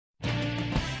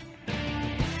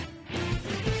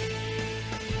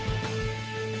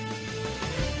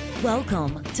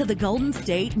Welcome to the Golden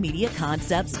State Media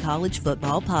Concepts College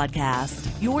Football Podcast,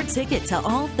 your ticket to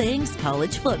all things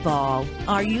college football.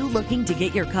 Are you looking to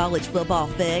get your college football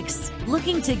fix?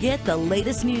 Looking to get the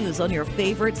latest news on your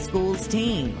favorite school's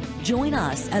team? Join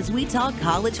us as we talk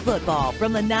college football,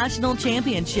 from the national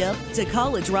championship to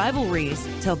college rivalries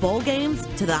to bowl games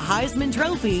to the Heisman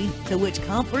Trophy to which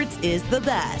conference is the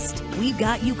best. We've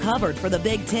got you covered for the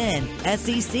Big Ten,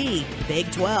 SEC,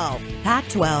 Big 12,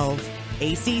 Pac-12,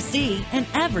 ACC, and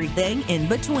everything in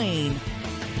between.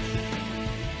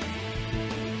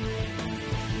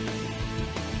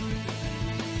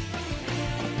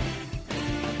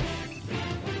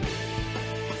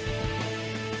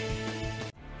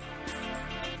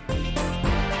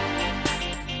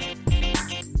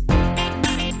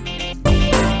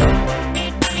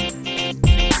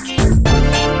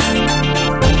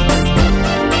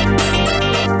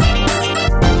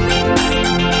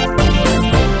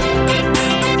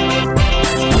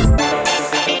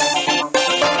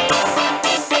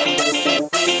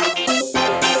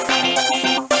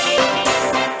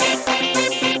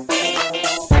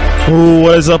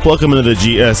 What is up? Welcome to the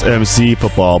GSMC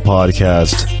Football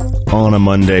Podcast on a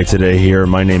Monday today here.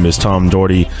 My name is Tom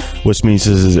Dougherty, which means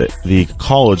this is the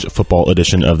college football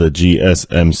edition of the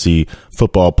GSMC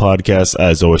Football Podcast.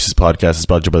 As always, this podcast is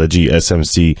brought to you by the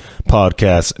GSMC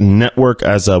Podcast Network.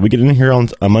 As we get in here on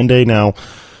a Monday now,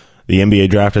 the NBA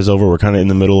draft is over. We're kind of in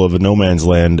the middle of a no man's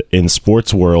land in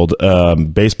sports world.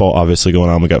 Baseball obviously going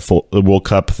on. We got the World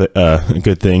Cup, a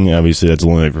good thing. Obviously, that's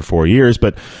only for 4 years,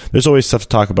 but there's always stuff to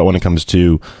talk about when it comes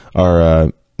to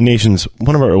our nation's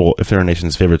if they're our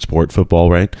nation's favorite sport, football,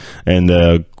 right? And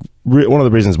one of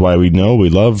the reasons why we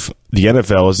love the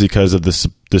NFL is because of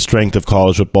the strength of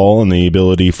college football and the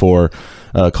ability for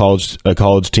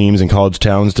college teams and college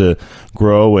towns to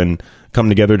grow and come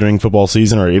together during football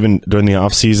season, or even during the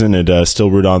off season, and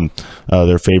still root on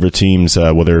their favorite teams,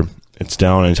 whether it's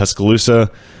down in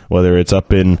Tuscaloosa, whether it's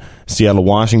up in Seattle,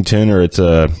 Washington, or it's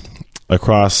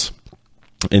across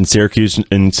in Syracuse,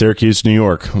 New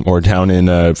York, or down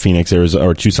in Phoenix, Arizona,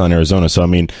 or Tucson, Arizona. So, I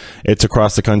mean, it's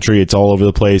across the country. It's all over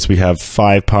the place. We have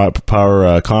 5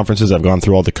 power conferences. I've gone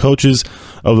through all the coaches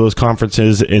of those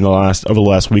conferences over the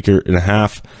last week and a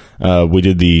half. We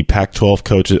did the Pac-12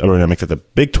 coaches, the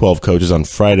Big 12 coaches on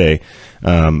Friday.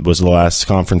 Was the last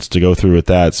conference to go through with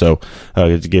that. So,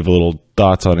 to give a little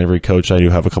thoughts on every coach. I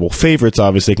do have a couple favorites.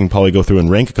 Obviously, I can probably go through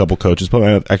and rank a couple coaches, but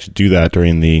I might actually do that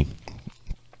during the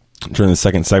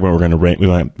second segment. We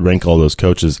might rank all those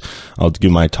coaches. I'll do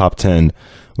my top 10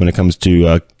 when it comes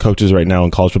to coaches right now in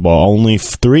college football. Only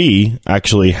 3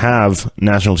 actually have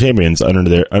national champions under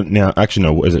their now. Actually,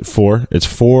 no, is it 4? It's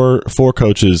four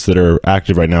coaches that are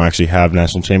active right now actually have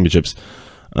national championships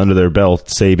under their belt.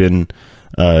 Saban,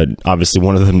 obviously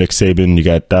one of them, Nick Saban. You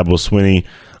got Dabo Swinney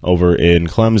over in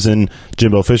Clemson.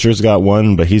 Jimbo Fisher's got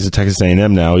one, but he's at Texas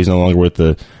A&M now. He's no longer with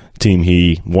the team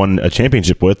he won a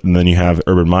championship with. And then you have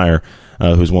Urban Meyer,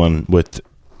 who's won with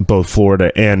both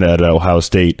Florida and at Ohio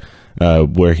State,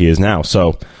 where he is now.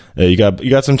 So you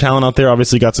got some talent out there.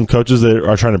 Obviously, got some coaches that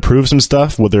are trying to prove some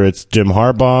stuff. Whether it's Jim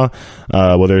Harbaugh,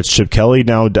 whether it's Chip Kelly.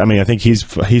 Now, I mean, I think he's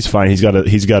fine. He's got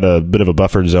a bit of a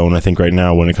buffer zone, I think, right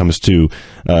now when it comes to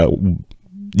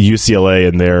UCLA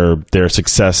and their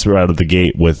success right out of the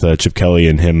gate with Chip Kelly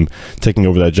and him taking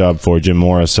over that job for Jim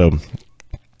Mora. So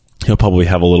he'll probably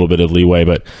have a little bit of leeway.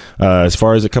 But as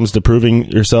far as it comes to proving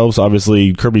yourselves,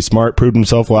 obviously Kirby Smart proved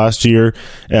himself last year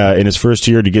in his first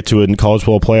year to get to a college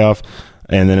football playoff,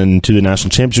 and then into the national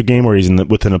championship game, where he's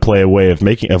within a play away of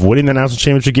winning the national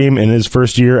championship game in his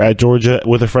first year at Georgia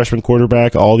with a freshman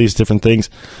quarterback. All these different things.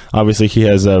 Obviously, he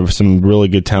has some really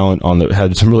good talent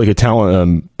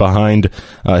behind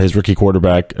his rookie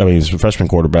quarterback. I mean, his freshman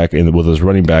quarterback, and with his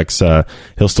running backs,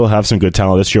 he'll still have some good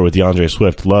talent this year with DeAndre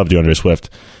Swift. Love DeAndre Swift,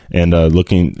 and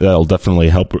that'll definitely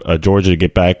help Georgia to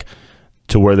get back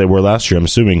to where they were last year, I'm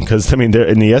assuming, because I mean, they're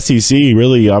in the SEC.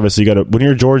 Really, obviously, when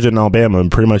you're Georgia and Alabama,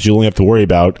 pretty much you only have to worry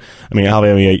about. I mean,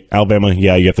 Alabama,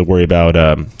 yeah, you have to worry about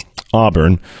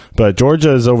Auburn, but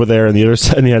Georgia is over there in the other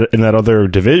side, in that other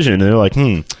division, and they're like,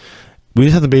 we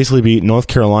just have to basically beat South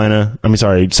Carolina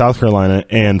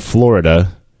and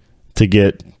Florida to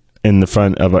get in the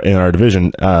front of in our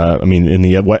division. I mean, in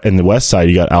the west side,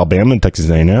 you got Alabama and Texas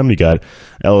A&M. You got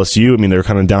LSU. I mean, they're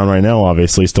kind of down right now,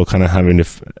 obviously, still kind of having to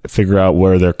figure out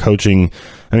where they're coaching.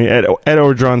 I mean, Ed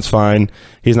Orgeron's fine.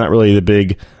 He's not really the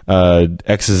big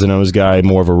X's and O's guy,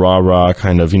 more of a rah-rah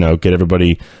kind of, get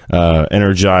everybody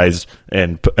energized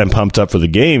and pumped up for the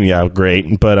game. Yeah,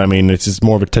 great. But, I mean, it's just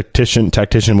more of a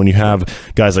tactician when you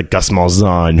have guys like Gus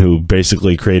Malzahn, who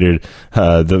basically created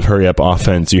the hurry-up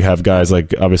offense. You have guys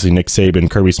like, obviously, Nick Saban,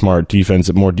 Kirby Smart,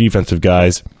 more defensive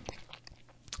guys,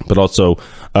 but also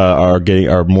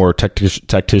are more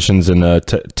tacticians and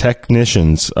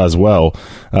technicians as well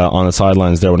on the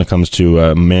sidelines there when it comes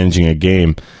to managing a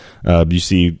game. You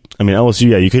see, I mean,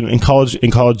 LSU, yeah, you can in college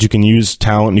you can use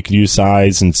talent, you can use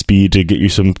size and speed to get you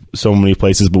so many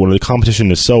places, but when the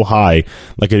competition is so high,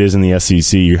 like it is in the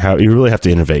SEC, you really have to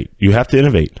innovate. You have to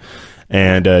innovate.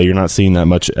 And you're not seeing that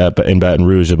much in Baton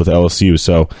Rouge with LSU.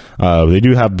 So they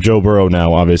do have Joe Burrow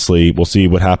now, obviously. We'll see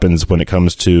what happens when it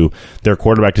comes to their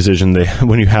quarterback decision.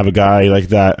 When you have a guy like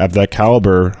that, of that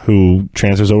caliber, who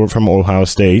transfers over from Ohio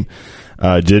State,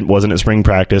 wasn't at spring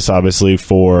practice, obviously,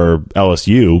 for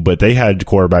LSU, but they had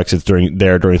quarterbacks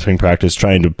during spring practice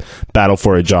trying to battle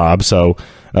for a job. So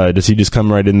does he just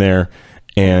come right in there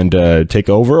and take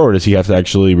over, or does he have to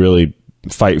actually really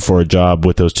fight for a job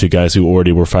with those two guys who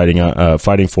already were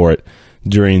fighting for it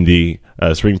during the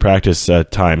spring practice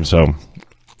time? So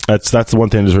that's the one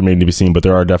thing that's remaining to be seen. But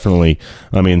there are definitely,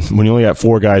 I mean, when you only have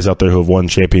 4 guys out there who have won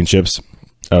championships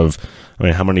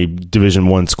how many Division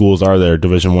I schools are there?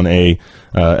 Division 1A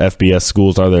FBS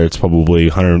schools are there? It's probably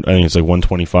 100. I think it's like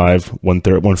 125,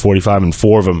 145, and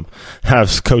 4 of them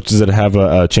have coaches that have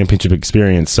a championship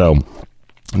experience. So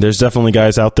there's definitely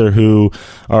guys out there who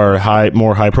are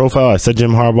more high profile. I said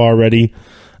Jim Harbaugh already.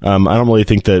 I don't really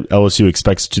think that LSU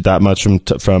expects that much from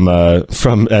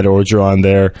Ed Orgeron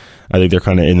there. I think they're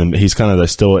kind of he's kind of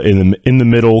still in the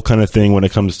middle kind of thing when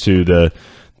it comes to the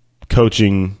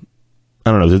coaching. I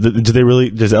don't know.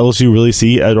 Does LSU really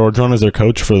see Ed Orgeron as their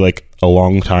coach for like a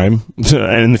long time,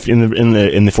 and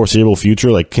in the foreseeable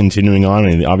future, like continuing on? I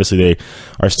mean, obviously they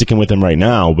are sticking with him right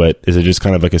now, but is it just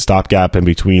kind of like a stopgap in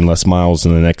between Les Miles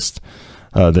and the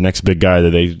next big guy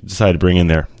that they decide to bring in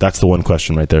there? That's the one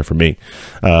question right there for me.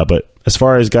 But as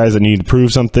far as guys that need to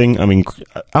prove something, I mean,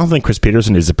 I don't think Chris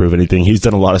Peterson needs to prove anything. He's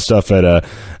done a lot of stuff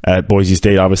at Boise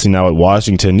State, obviously now at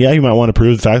Washington. Yeah, you might want to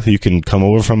prove the fact that you can come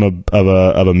over from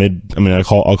a mid. I mean, I'll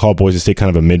call Boise State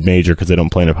kind of a mid-major because they don't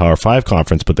play in a Power 5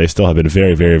 conference, but they still have been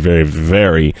very, very, very,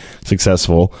 very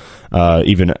successful.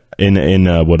 Even in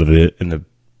probably in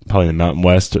the Mountain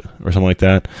West or something like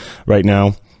that right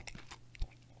now.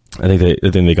 I think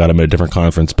they got him at a different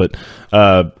conference, but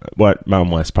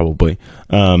Mountain West probably.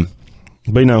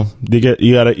 But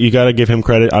you gotta give him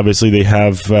credit. Obviously, they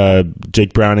have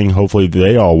Jake Browning. Hopefully,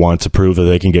 they all want to prove that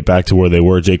they can get back to where they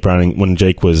were. Jake Browning, when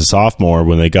Jake was a sophomore,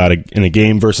 when they got in a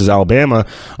game versus Alabama,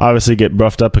 obviously get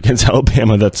roughed up against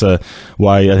Alabama. That's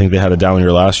why I think they had a down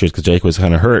year last year, because Jake was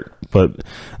kind of hurt. But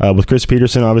with Chris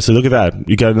Peterson, obviously, look at that.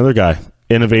 You got another guy,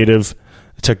 innovative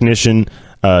technician.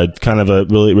 Kind of a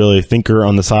really, really thinker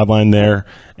on the sideline there,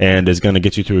 and is going to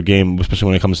get you through a game, especially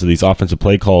when it comes to these offensive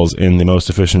play calls, in the most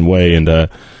efficient way and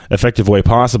effective way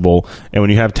possible. And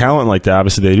when you have talent like that,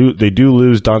 obviously they do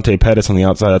lose Dante Pettis on the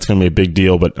outside. That's going to be a big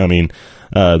deal. But I mean,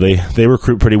 they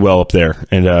recruit pretty well up there,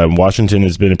 and Washington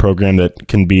has been a program that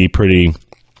can be pretty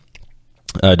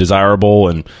desirable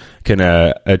and can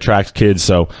attract kids.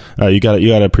 So you got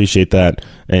to appreciate that,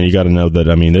 and you got to know that.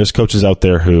 I mean, there's coaches out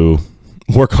there who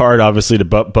work hard, obviously, to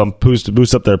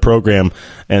boost up their program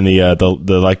and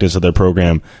the likeness of their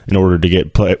program in order to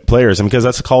get players. And because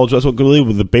that's what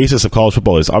really the basis of college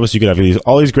football is. Obviously, you could have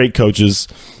all these great coaches,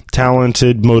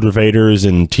 talented motivators,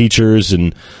 and teachers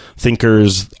and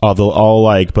thinkers, all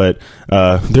alike. But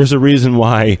there's a reason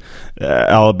why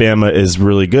Alabama is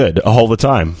really good all the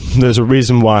time. There's a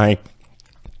reason why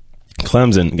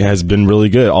Clemson has been really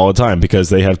good all the time, because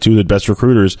they have two of the best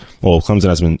recruiters. Well, Clemson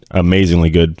has been amazingly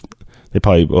good. They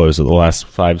probably, the last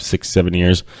 5, 6, 7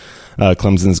 years,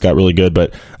 Clemson's got really good.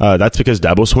 But that's because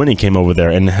Dabo Swinney came over there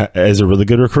and is a really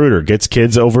good recruiter, gets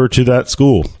kids over to that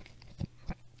school.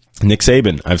 Nick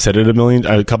Saban, I've said it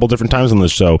a couple different times on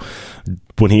this show.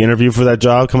 When he interviewed for that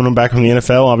job, coming back from the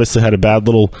NFL, obviously had a bad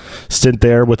little stint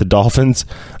there with the Dolphins.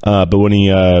 But when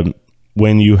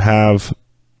you have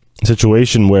a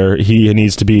situation where he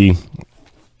needs to be,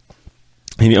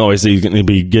 he's going to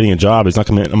be getting a job. He's not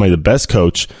going to be the best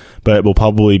coach, but will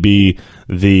probably be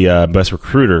the best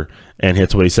recruiter. And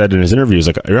that's what he said in his interviews.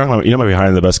 Like, you're not going to be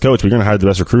hiring the best coach, but you're going to hire the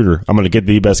best recruiter. I'm going to get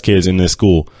the best kids in this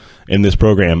school, in this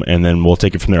program, and then we'll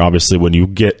take it from there. Obviously, when you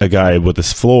get a guy with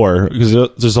this floor, because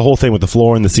there's a whole thing with the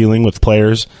floor and the ceiling with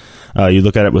players. You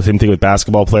look at it with same thing with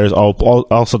basketball players,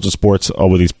 all sorts of sports,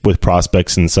 with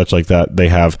prospects and such like that. They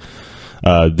have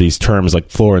these terms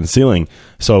like floor and ceiling.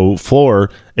 So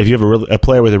floor, if you have a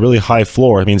player with a really high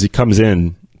floor, it means he comes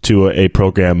in to a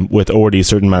program with already a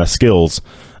certain amount of skills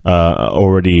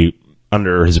already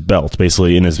under his belt,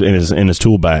 basically in his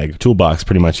toolbox.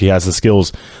 Pretty much, he has the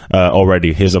skills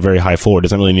already. He has a very high floor.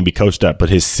 Doesn't really need to be coached up, but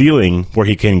his ceiling, where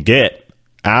he can get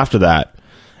after that,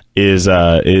 is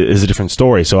a different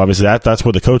story. So obviously that's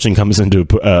where the coaching comes into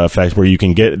effect, where you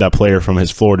can get that player from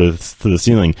his floor to the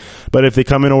ceiling. But if they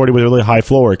come in already with a really high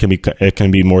floor, it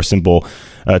can be more simple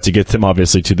to get them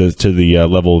obviously to the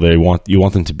level you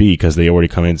want them to be, because they already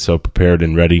come in so prepared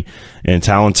and ready and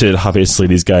talented. Obviously,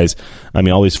 these guys, I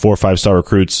mean, all these 4 or 5-star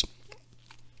recruits.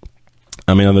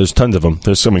 I mean, there's tons of them.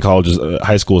 There's so many colleges,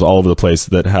 high schools all over the place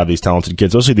that have these talented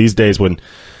kids, especially these days when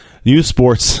youth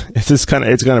sports, it's kind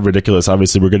of ridiculous.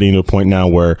 Obviously, we're getting to a point now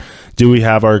where, do we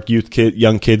have our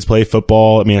young kids play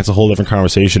football? I mean, it's a whole different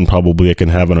conversation. Probably I can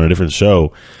have on a different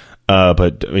show.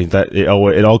 But I mean, that it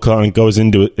all kind of goes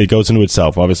into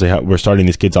itself. Obviously, we're starting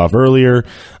these kids off earlier.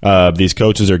 These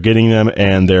coaches are getting them,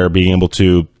 and they're being able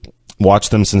to watch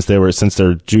them since they're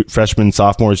freshmen,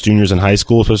 sophomores, juniors in high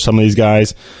school. So some of these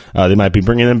guys, they might be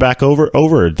bringing them back over.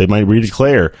 They might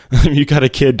redeclare. You got a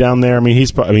kid down there. I mean, you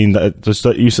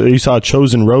saw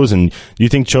Chosen Rosen. Do you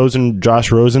think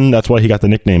Josh Rosen? That's why he got the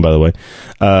nickname, by the way,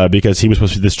 because he was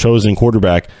supposed to be this chosen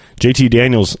quarterback. JT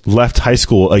Daniels left high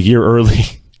school a year early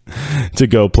to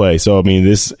go play. So I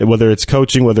mean, whether it's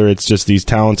coaching, whether it's just these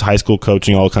talents, high school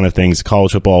coaching, all kind of things,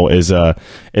 college football is at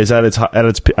its I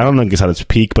don't know if it's at its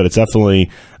peak, but it's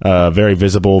definitely very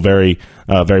visible, very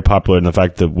popular in the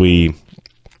fact that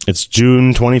it's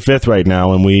June 25th right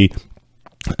now, and we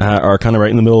are kind of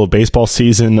right in the middle of baseball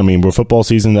season. I mean, we're football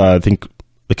season. I think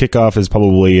the kickoff is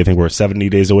probably, I think we're 70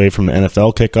 days away from the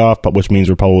NFL kickoff, but which means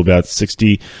we're probably about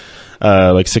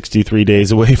 63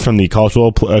 days away from the college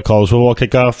football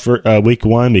kickoff for week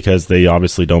 1, because they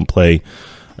obviously don't play.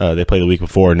 They play the week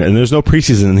before, and there's no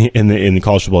preseason in the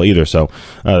college football either. So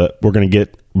we're going to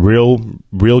get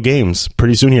real games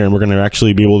pretty soon here, and we're going to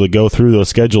actually be able to go through those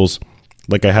schedules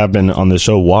like I have been on the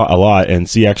show a lot, and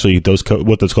see actually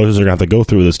what those coaches are going to have to go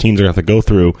through, those teams are going to have to go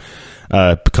through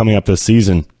coming up this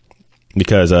season,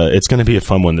 because it's going to be a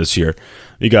fun one this year.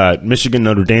 You got Michigan,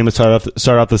 Notre Dame to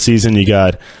start off the season. You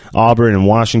got Auburn and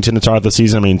Washington to start off the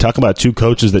season. I mean, talk about 2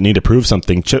 coaches that need to prove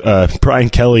something. Brian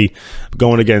Kelly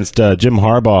going against Jim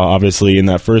Harbaugh, obviously, in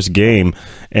that first game.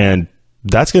 And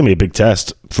that's going to be a big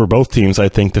test for both teams. I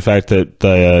think the fact that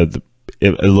the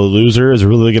loser is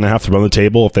really going to have to run the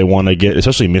table if they want to get,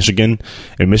 especially Michigan.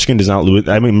 And Michigan does not lose.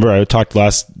 I mean, remember I talked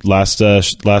last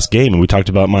game, and we talked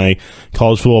about my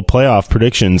college football playoff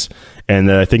predictions. And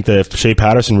I think that if Shea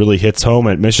Patterson really hits home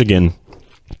at Michigan,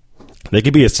 they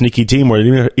could be a sneaky team where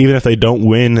even if they don't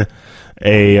win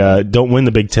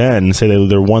the Big Ten, say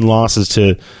their one loss is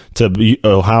to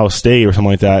Ohio State or something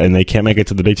like that, and they can't make it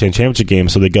to the Big Ten championship game,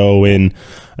 so they go in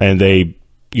and you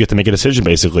have to make a decision.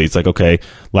 Basically, it's like, okay,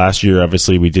 last year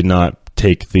obviously we did not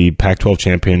take the Pac-12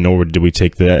 champion, nor did we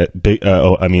take the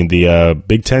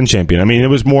Big Ten champion. I mean, it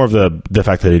was more of the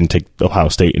fact that they didn't take Ohio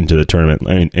State into the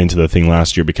tournament, into the thing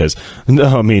last year, because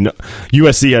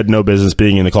USC had no business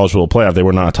being in the college football playoff. They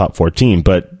were not a top 4 team,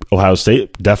 but Ohio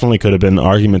State definitely could have been an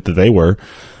argument that they were.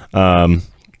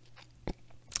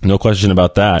 No question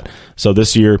about that. So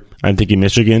this year, I'm thinking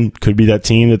Michigan could be that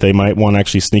team that they might want to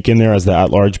actually sneak in there as the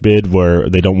at-large bid, where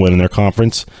they don't win in their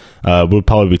conference. It would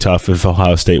probably be tough if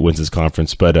Ohio State wins his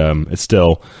conference, but it's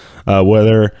still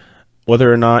whether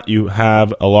or not you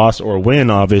have a loss or a win,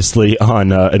 obviously,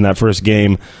 on in that first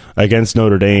game against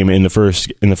Notre Dame in the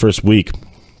first week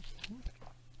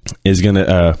is going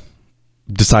to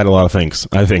decide a lot of things.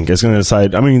 I think it's going to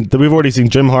decide. I mean, we've already seen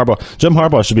Jim Harbaugh. Jim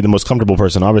Harbaugh should be the most comfortable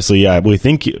person. Obviously, yeah, we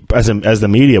think as the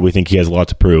media, we think he has a lot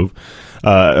to prove.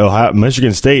 University of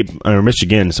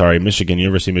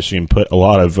Michigan put a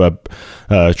lot of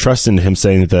trust into him,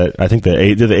 saying that I think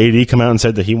did the AD come out and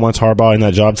said that he wants Harbaugh in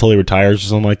that job till he retires or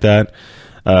something like that.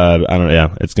 I don't know.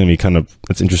 Yeah, it's going to be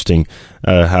it's interesting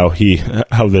how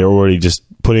they're already just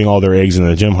putting all their eggs in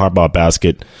the Jim Harbaugh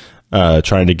basket.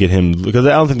 Trying to get him, because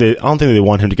I don't think they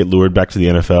want him to get lured back to the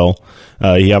NFL.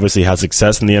 He obviously has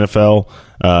success in the NFL.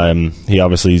 He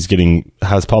obviously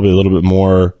has probably a little bit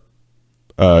more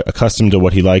accustomed to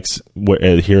what he likes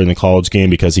here in the college game,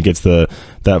 because he gets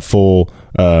that full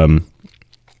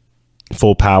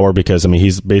power, because I mean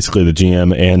he's basically the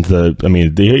GM and you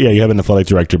have an athletic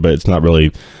director, but it's not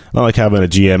like having a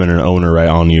GM and an owner right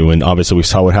on you. And obviously we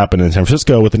saw what happened in San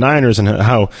Francisco with the Niners and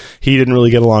how he didn't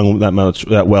really get along that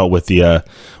well with the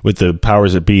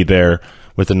powers that be there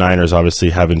with the Niners obviously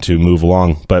having to move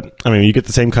along. But, I mean, you get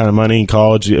the same kind of money in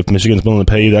college. If Michigan's willing to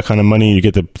pay you that kind of money, you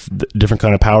get the different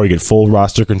kind of power. You get full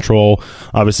roster control.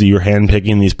 Obviously, you're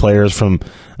handpicking these players from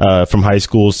high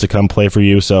schools to come play for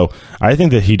you. So I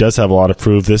think that he does have a lot to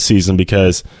prove this season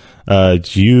because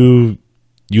you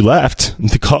left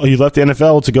the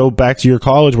NFL to go back to your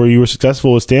college where you were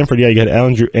successful with Stanford. Yeah, you got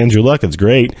Andrew Luck. That's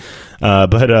great.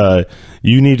 But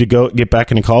you need to get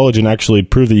back into college and actually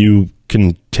prove that you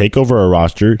can take over a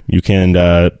roster. You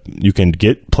can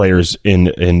get players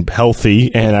in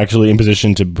healthy and actually in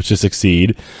position to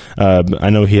succeed. I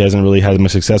know he hasn't really had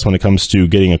much success when it comes to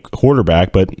getting a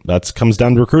quarterback, but that comes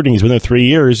down to recruiting. He's been there 3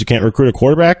 years. You can't recruit a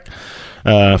quarterback.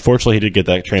 Fortunately, he did get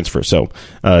that transfer. So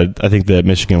I think that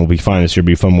Michigan will be fine. This year will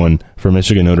be a fun one for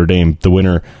Michigan. Notre Dame, the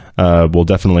winner, will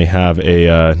definitely have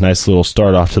a nice little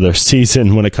start off to their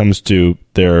season when it comes to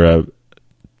their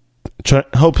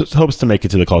hopes to make it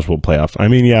to the college football playoff. I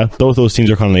mean, yeah, both those teams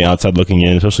are kind of on the outside looking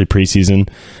in, especially preseason.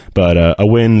 But a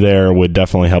win there would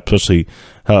definitely help, especially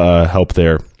help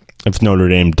there. If Notre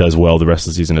Dame does well the rest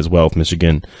of the season as well, if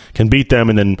Michigan can beat them,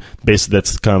 and then basically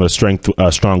that's kind of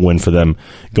a strong win for them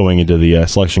going into the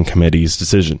selection committee's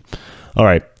decision. All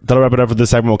right, that'll wrap it up for this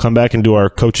segment. We'll come back and do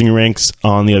our coaching ranks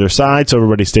on the other side, so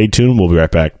everybody stay tuned. We'll be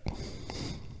right back.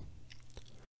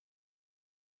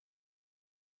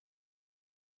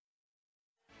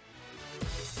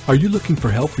 Are you looking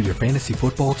for help for your fantasy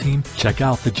football team? Check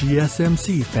out the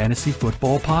GSMC Fantasy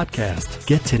Football Podcast.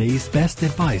 Get today's best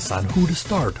advice on who to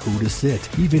start, who to sit,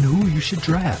 even who you should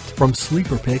draft. From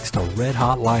sleeper picks to red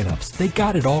hot lineups, they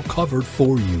got it all covered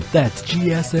for you. That's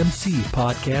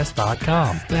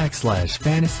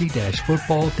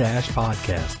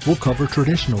GSMCpodcast.com/fantasy-football-podcast. We'll cover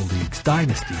traditional leagues,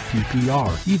 dynasty,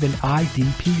 PPR, even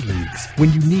IDP leagues.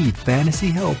 When you need fantasy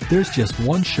help, there's just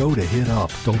one show to hit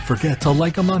up. Don't forget to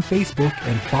like them on Facebook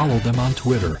and follow them on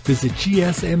Twitter. Visit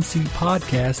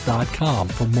GSMCpodcast.com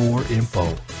for more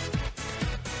info.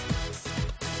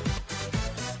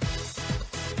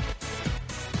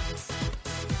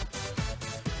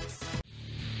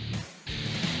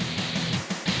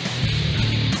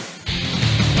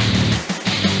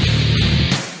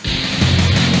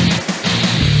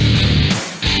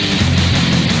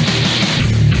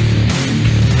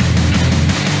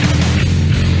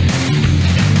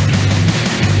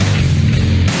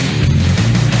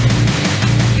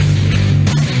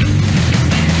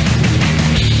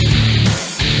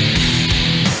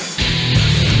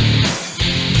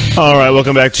 All right,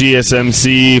 welcome back to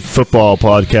GSMC Football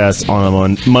Podcast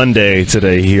on Monday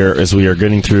today here as we are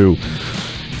getting through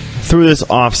this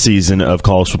off season of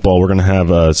college football. We're going to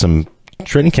have some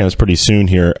training camps pretty soon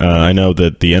here. I know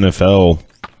that the NFL,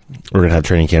 we're going to have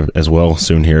training camp as well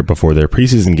soon here before their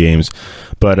preseason games.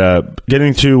 But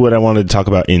getting to what I wanted to talk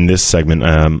about in this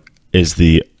segment is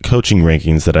the coaching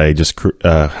rankings that I just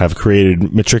have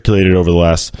matriculated over the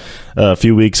last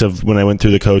few weeks of when I went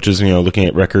through the coaches, looking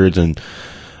at records. And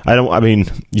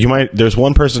there's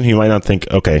one person who you might not think,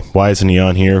 okay, why isn't he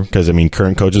on here? Because,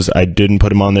 current coaches, I didn't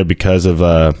put him on there because of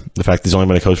the fact he's only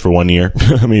been a coach for 1 year.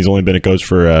 He's only been a coach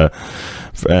for a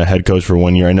head coach for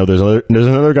 1 year. I know there's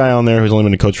another guy on there who's only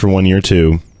been a coach for 1 year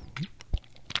too.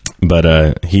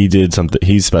 But he did something.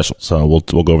 He's special, so we'll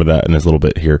go over that in a little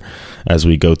bit here as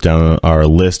we go down our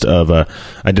list of. I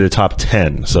did a top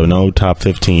 10, so no top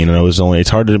 15, and it's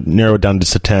hard to narrow it down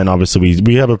just to 10. Obviously,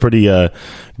 we have a pretty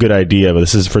good idea, but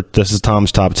this is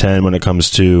Tom's top 10 when it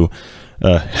comes to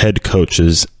head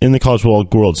coaches in the college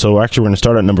football world. So actually, we're going to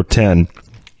start at number 10.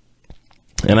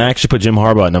 And I actually put Jim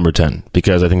Harbaugh at number 10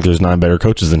 because I think there's 9 better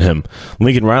coaches than him.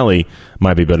 Lincoln Riley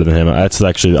might be better than him. That's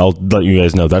actually, I'll let you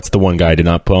guys know, that's the one guy I did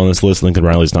not put on this list. Lincoln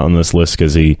Riley's not on this list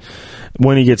because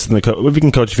when he gets in if he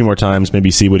can coach a few more times, maybe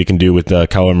see what he can do with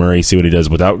Kyler Murray, see what he does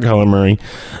without Kyler Murray,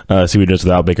 see what he does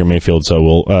without Baker Mayfield. So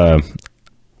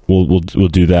we'll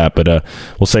do that, but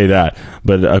we'll say that.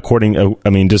 But according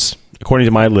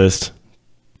to my list,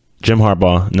 Jim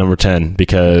Harbaugh, number 10,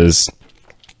 because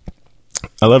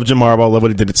I love Jim Harbaugh. I love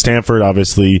what he did at Stanford,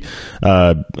 obviously,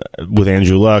 with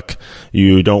Andrew Luck.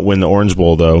 You don't win the Orange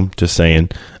Bowl, though, just saying.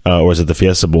 Or was it the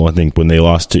Fiesta Bowl, I think, when they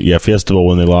lost to... Yeah, Fiesta Bowl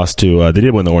when they lost to... they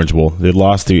did win the Orange Bowl. They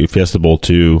lost the Fiesta Bowl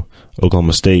to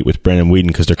Oklahoma State with Brandon Whedon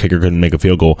because their kicker couldn't make a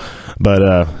field goal.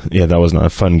 But, that was not a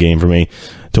fun game for me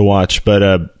to watch.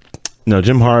 But, no,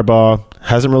 Jim Harbaugh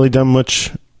hasn't really done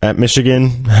much at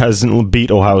Michigan, hasn't beat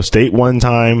Ohio State one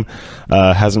time,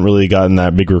 hasn't really gotten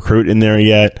that big recruit in there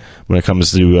yet when it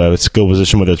comes to skill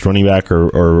position, whether it's running back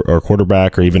or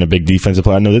quarterback or even a big defensive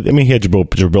player. He had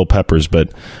Jabril Peppers,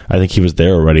 but I think he was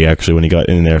there already actually when he got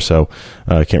in there, so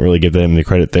I can't really give them the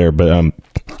credit there. But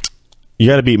You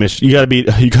got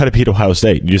to beat Ohio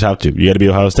State. You just have to. You got to beat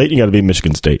Ohio State. You got to beat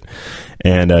Michigan State,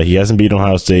 and he hasn't beaten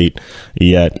Ohio State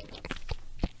yet.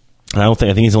 I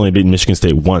think he's only beaten Michigan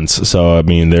State once. So I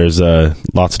mean, there's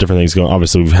lots of different things going.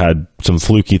 Obviously, we've had some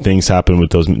fluky things happen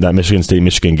with that Michigan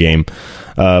State-Michigan game,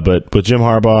 but Jim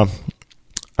Harbaugh.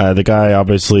 The guy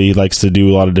obviously likes to do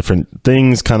a lot of different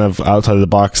things, kind of outside of the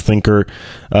box thinker.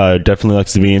 Definitely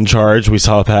likes to be in charge. We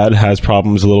saw that has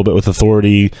problems a little bit with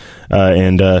authority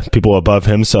and people above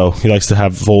him, so he likes to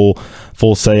have full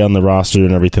say on the roster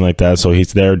and everything like that. So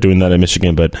he's there doing that in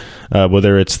Michigan. But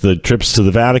whether it's the trips to the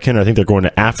Vatican, or I think they're going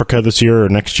to Africa this year or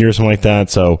next year, something like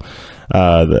that. So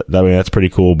that's pretty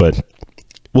cool. But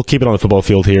we'll keep it on the football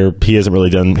field here. He hasn't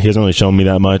really shown me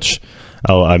that much.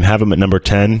 I have him at number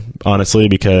 10, honestly,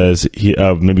 because he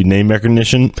maybe name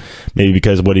recognition, maybe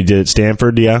because of what he did at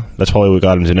Stanford. Yeah, that's probably what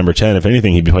got him to number 10. If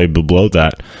anything, he'd be probably below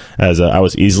that. As I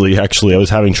was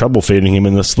having trouble fading him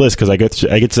in this list because I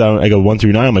go 1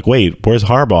 through 9. I'm like, wait, where's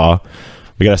Harbaugh?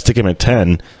 We got to stick him at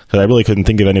 10 because I really couldn't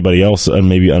think of anybody else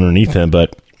maybe underneath him,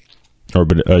 for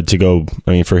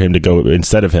him to go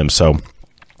instead of him. So.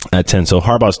 At 10, so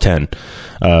Harbaugh's 10.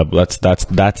 That's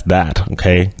that.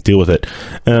 Okay, deal with it.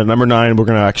 Number 9, we're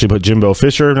gonna actually put Jimbo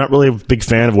Fisher. Not really a big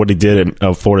fan of what he did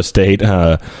at Florida State.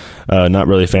 Not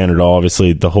really a fan at all.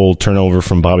 Obviously, the whole turnover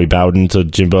from Bobby Bowden to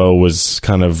Jimbo was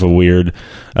kind of a weird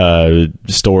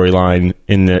storyline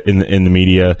in the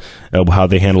media. How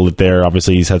they handled it there.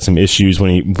 Obviously, he's had some issues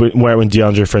when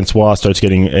DeAndre Francois starts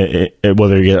getting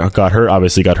whether he got hurt.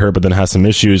 Obviously, got hurt, but then has some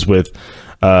issues with.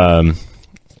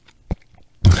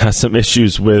 Has some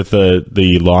issues with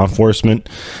the law enforcement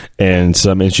and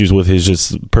some issues with his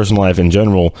just personal life in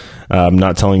general.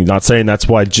 Not saying that's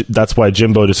why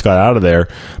Jimbo just got out of there,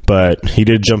 but he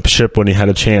did jump ship when he had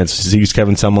a chance. He sees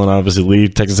Kevin Sumlin obviously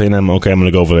leave Texas A&M. Okay, I'm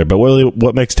going to go over there. But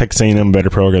what makes Texas A&M a better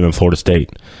program than Florida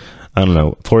State? I don't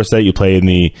know. Florida State, you play in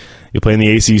the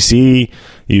ACC.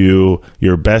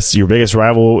 Your biggest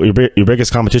rival, your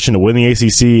biggest competition to win the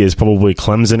ACC is probably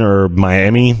Clemson or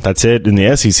Miami. That's it. In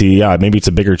the SEC, yeah, maybe it's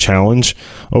a bigger challenge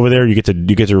over there. You get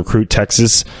to recruit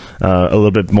Texas a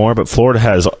little bit more, but Florida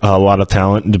has a lot of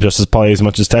talent, just as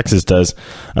much as Texas does.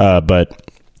 But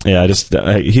yeah,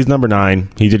 he's number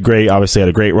 9. He did great. Obviously, had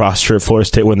a great roster at Florida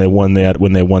State when they won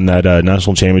that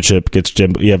national championship.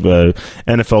 You have a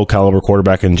NFL caliber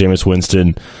quarterback in Jameis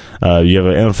Winston. You have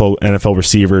an NFL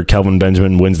receiver. Kelvin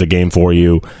Benjamin wins the game for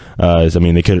you.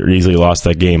 They could have easily lost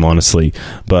that game, honestly,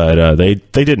 but they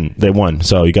didn't. They won.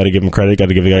 So you got to give him credit. Got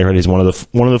to give the guy credit. He's one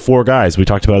of the 4 guys we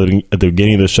talked about at the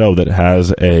beginning of the show that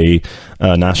has a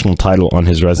national title on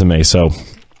his resume. So.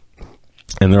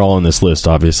 And they're all on this list,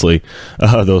 obviously,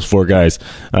 those 4 guys.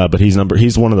 But he's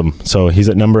one of them. So he's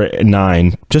at number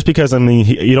 9. Just because,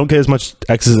 you don't get as much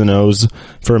X's and O's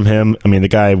from him. The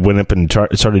guy went up and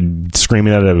started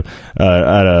screaming at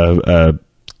a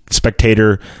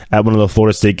spectator at one of the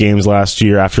Florida State games last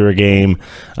year after a game.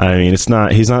 He's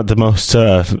not the most,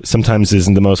 sometimes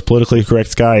isn't the most politically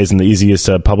correct guy, isn't the easiest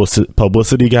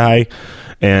publicity guy,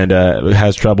 and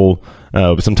has trouble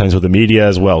sometimes with the media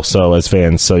as well. So as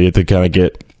fans, so you have to kind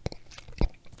of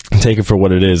take it for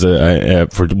what it is.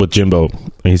 With Jimbo,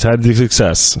 he's had the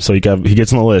success, so he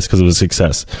gets on the list because of his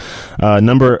success.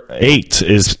 Number 8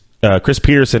 is Chris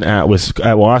Peterson at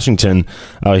Washington.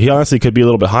 He honestly could be a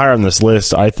little bit higher on this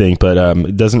list, I think, but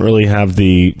doesn't really have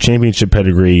the championship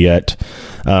pedigree yet.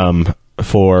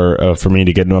 For me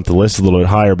to get him up the list a little bit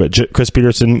higher, but Chris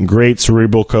Peterson, great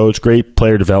cerebral coach, great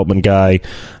player development guy,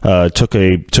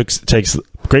 takes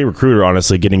great recruiter,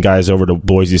 honestly, getting guys over to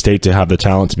Boise State to have the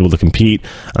talent to be able to compete.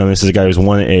 This is a guy who's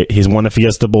won a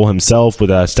Fiesta Bowl himself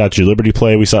with a Statue of Liberty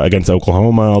play we saw against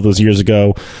Oklahoma all those years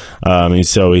ago.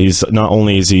 So he's not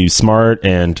only is he smart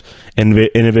and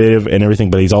innovative and everything,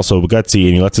 but he's also gutsy,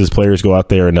 and he lets his players go out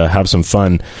there and have some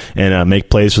fun and make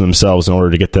plays for themselves in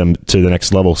order to get them to the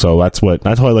next level. So that's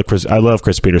how I like I love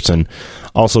Chris Peterson.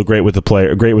 Also great with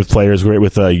players, great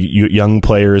with young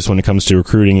players when it comes to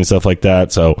recruiting and stuff like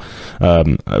that. So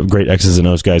great X's and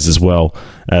O's guys as well,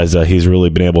 as he's really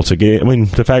been able to get.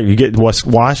 The fact you get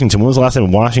Washington. When was the last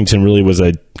time Washington really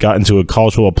got into a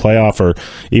college football playoff or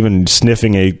even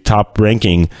sniffing a top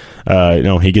ranking?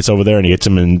 He gets over there and he gets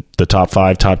them in the top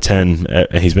 5, top 10.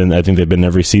 I think they've been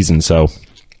every season. So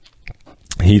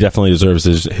he definitely deserves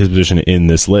his position in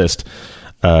this list.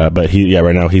 But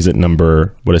right now he's at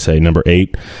number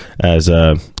 8. As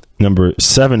Number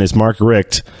 7 is Mark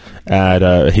Richt.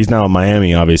 He's now at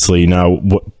Miami, obviously. Now,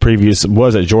 previous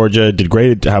was at Georgia, did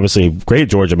great, obviously great at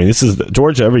Georgia. I mean, this is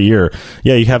Georgia every year.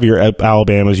 Yeah, you have your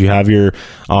Alabamas, you have your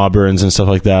Auburns and stuff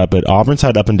like that, but Auburn's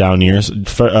had up and down years.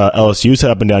 LSU's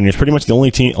had up and down years. Pretty much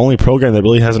the only program that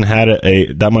really hasn't had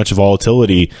that much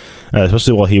volatility,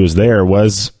 especially while he was there,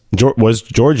 was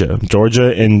Georgia.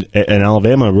 Georgia and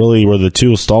Alabama really were the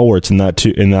two stalwarts in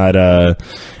that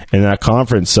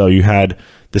conference. So you had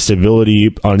the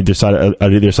stability on either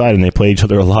side, and they played each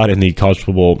other a lot in the college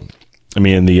football.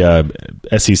 In the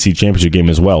SEC championship game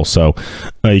as well. So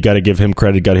you got to give him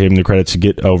credit. Got to give him the credit to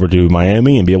get over to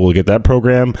Miami and be able to get that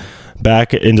program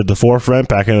back into the forefront,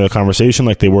 back into the conversation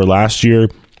like they were last year,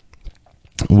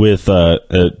 with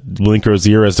Link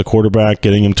Rozier as the quarterback,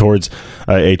 getting him towards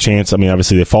a chance.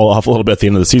 Obviously they fall off a little bit at the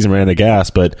end of the season, ran out of gas,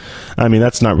 but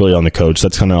that's not really on the coach.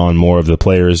 That's kind of on more of the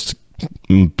players.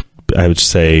 I would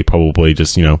say probably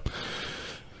just,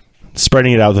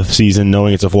 spreading it out the season,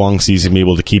 knowing it's a long season, be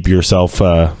able to keep yourself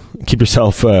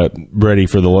ready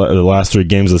for the last 3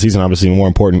 games of the season. Obviously,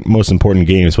 most important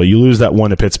games. But you lose that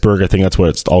one to Pittsburgh. I think that's where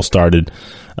it all started.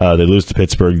 They lose to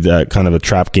Pittsburgh, that kind of a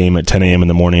trap game at 10 a.m. in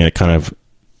the morning. And it kind of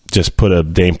just put a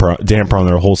damper on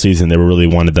their whole season. They really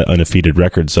wanted that undefeated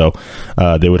record. So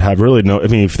they would have really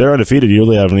if they're undefeated, you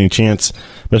really have any chance,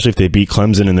 especially if they beat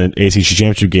Clemson in the ACC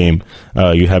championship game,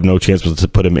 you have no chance but to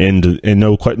put them in, and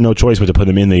no choice but to put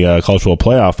them in the college football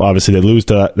playoff. Obviously, they lose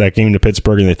that game to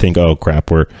Pittsburgh, and they think, oh,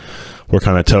 crap, we're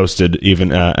kind of toasted even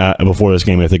before this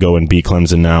game. They have to go and beat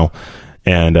Clemson now.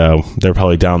 And they're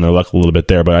probably down their luck a little bit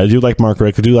there. But I do like Mark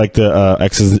Richt. I do like the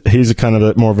X's. He's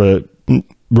more of a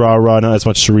rah-rah, not as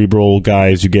much cerebral guy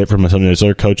as you get from some of those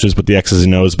other coaches, but the X's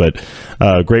and O's. But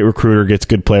great recruiter, gets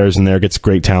good players in there, gets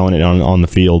great talent on the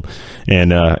field,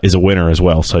 and is a winner as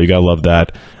well. So you got to love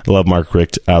that. I love Mark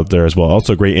Richt out there as well.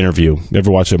 Also, a great interview. Ever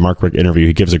watch a Mark Richt interview?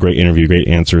 He gives a great interview, great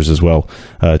answers as well.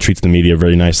 Treats the media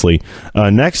very nicely.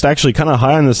 Next, actually, kind of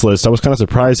high on this list. I was kind of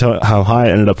surprised how high I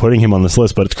ended up putting him on this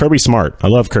list, but it's Kirby Smart. I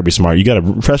love Kirby Smart. You got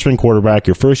a freshman quarterback,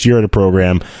 your first year at a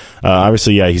program.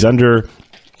 Obviously, yeah, he's under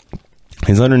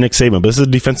Nick Saban, but this is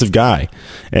a defensive guy.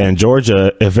 And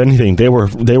Georgia, if anything, they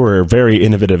were very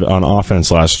innovative on offense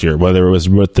last year, whether it was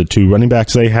with the 2 running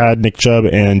backs they had, Nick Chubb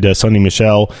and Sonny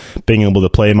Michel, being able to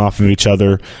play them off of each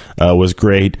other was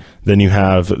great. Then you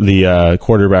have the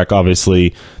quarterback,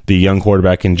 obviously, the young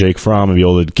quarterback in Jake Fromm, and be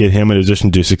able to get him in a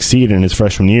position to succeed in his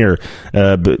freshman year.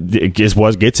 But it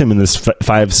gets him in this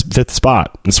fifth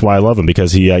spot. That's why I love him,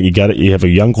 because you have a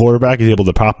young quarterback. He's able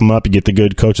to prop him up. You get the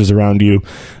good coaches around you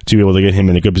to be able to get him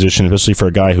in a good position, especially for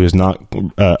a guy who is not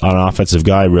an offensive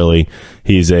guy, really.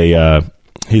 He's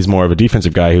more of a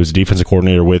defensive guy. He was a defensive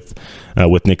coordinator with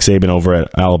Nick Saban over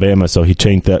at Alabama. So he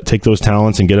take those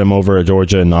talents and get him over at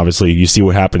Georgia. And obviously, you see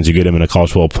what happens. You get him in a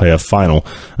college football playoff final,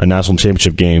 a national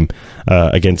championship game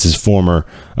against his former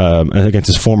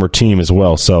team as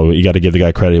well. So you got to give the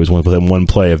guy credit. He was within one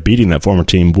play of beating that former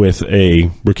team with a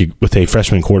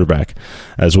freshman quarterback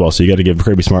as well. So you got to give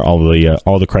Kirby Smart all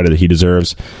the credit that he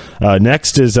deserves.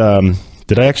 Next is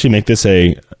did I actually make this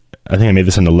I think I made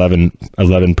this an 11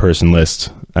 person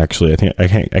list. Actually, I think I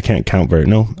can't count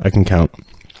I can count.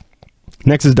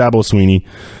 Next is Dabo Swinney.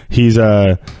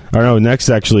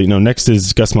 Next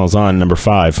is Gus Malzahn, number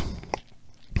 5.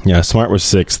 Yeah, Smart was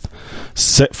 6th.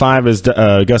 5 is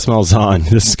Gus Malzahn,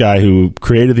 this guy who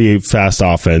created the fast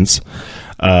offense.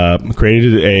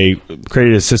 Created a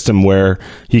system where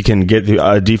he can get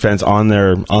the defense on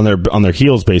their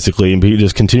heels, basically, and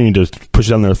just continue to push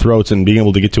down their throats, and being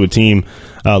able to get to a team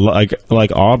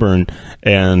like Auburn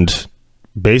and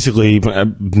basically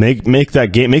make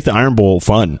the Iron Bowl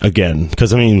fun again. Because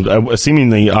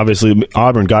seemingly, obviously,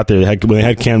 Auburn got there when they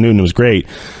had Cam Newton. It was great,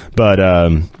 but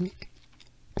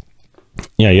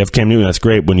yeah, you have Cam Newton. That's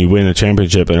great when you win a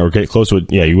championship or get close to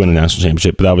it. Yeah, you win a national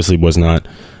championship, but that obviously was not.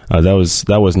 That was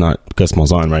not Gus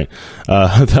Malzahn, right?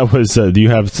 That was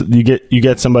you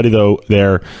get somebody though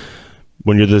there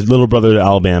when you're the little brother to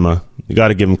Alabama. You got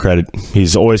to give him credit.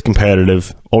 He's always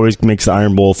competitive. Always makes the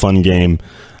Iron Bowl a fun game.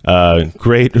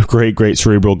 Great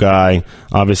cerebral guy.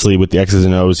 Obviously, with the X's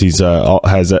and O's, he's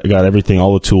has got everything,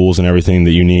 all the tools and everything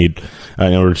that you need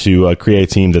in order to create a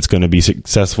team that's going to be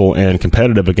successful and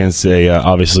competitive against a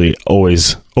obviously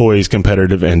always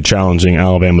competitive and challenging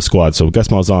Alabama squad. So Gus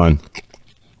Malzahn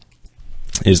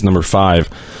is number 5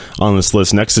 on this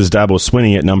list. Next is Dabo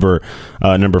Swinney at number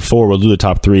 4. We'll do the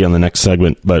top 3 on the next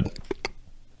segment, but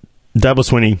Dabo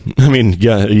Swinney,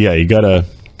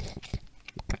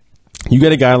 you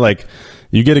get a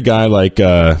guy like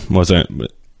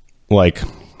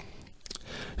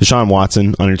Deshaun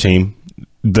Watson on your team.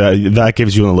 that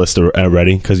gives you on the list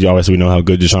already, because obviously we know how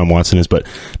good Deshaun Watson is. But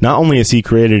not only has he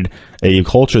created a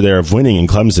culture there of winning in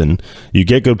Clemson, you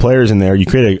get good players in there. You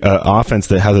create an offense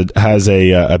that has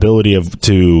a ability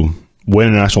to win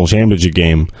a national championship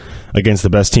game against the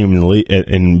best team in the league,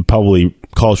 in probably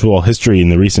college football history, in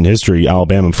the recent history,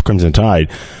 Alabama Crimson Tide.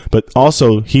 But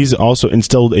also, he's also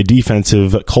instilled a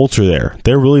defensive culture there.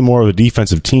 They're really more of a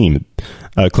defensive team,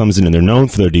 Clemson, and they're known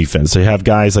for their defense. They have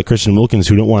guys like Christian Wilkins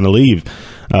who don't want to leave.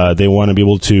 They want to be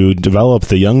able to develop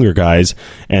the younger guys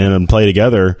and play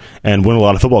together and win a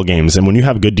lot of football games. And when you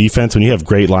have good defense, when you have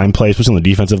great line play, especially on the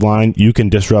defensive line, you can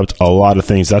disrupt a lot of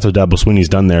things. That's what Dabo Swinney's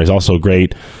done there. He's also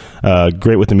great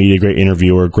with the media, great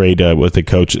interviewer, great with the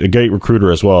coach, a great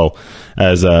recruiter as well.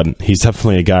 As he's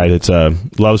definitely a guy that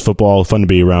loves football, fun to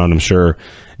be around, I'm sure,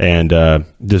 and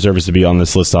deserves to be on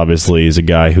this list. Obviously, is a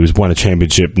guy who's won a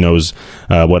championship, knows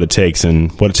what it takes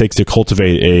to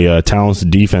cultivate a talented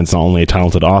defense, not only a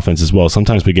talented offense as well.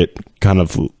 Sometimes we get kind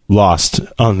of lost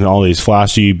on all these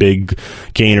flashy, big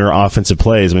gainer offensive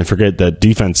plays. I mean, forget that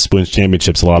defense wins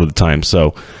championships a lot of the time.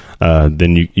 So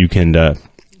then you can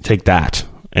take that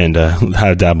and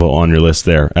have Dabo on your list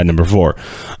there at number 4.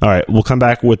 All right, we'll come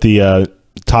back with the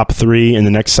top 3 in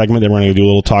the next segment. Then we're going to do a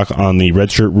little talk on the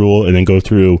redshirt rule and then go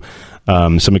through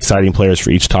some exciting players for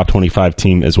each top 25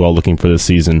 team as well, looking for this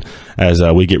season as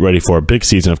we get ready for a big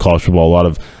season of college football. A lot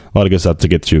of good stuff to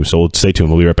get through. So we'll stay tuned.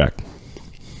 We'll be right back.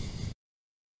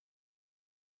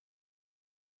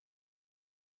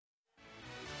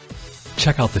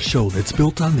 Check out the show that's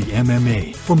built on the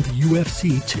MMA, from the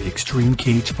UFC to extreme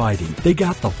cage fighting. They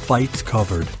got the fights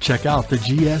covered. Check out the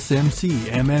GSMC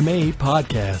MMA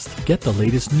Podcast. Get the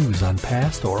latest news on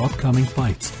past or upcoming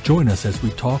fights. Join us as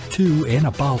we talk to and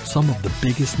about some of the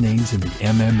biggest names in the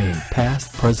MMA,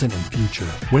 past, present, and future.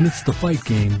 When it's the fight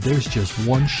game, there's just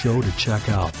one show to check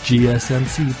out.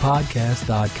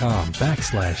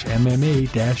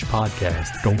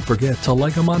 GSMCpodcast.com/MMA-podcast. Don't forget to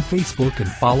like them on Facebook and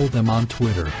follow them on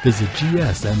Twitter. Visit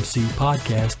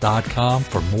GSMCpodcast.com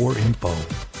for more info.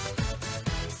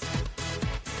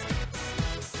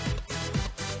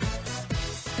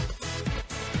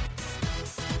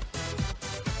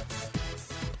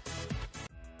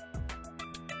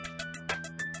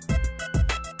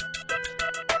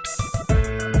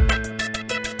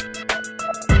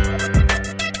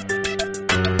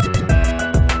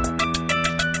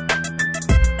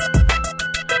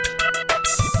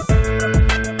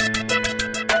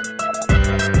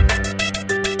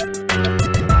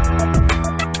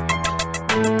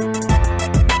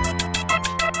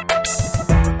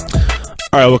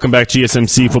 All right, welcome back to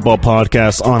GSMC Football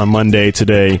Podcast on a Monday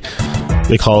today,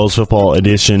 the college football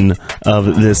edition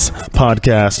of this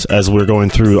podcast, as we're going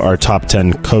through our top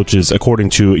 10 coaches, according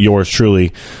to yours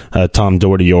truly, Tom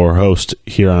Dougherty, your host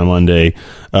here on a Monday,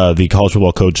 the college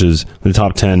football coaches, the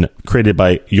top 10 created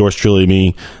by yours truly,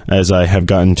 me, as I have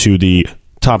gotten to the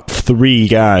top 3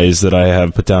 guys that I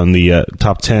have put down. The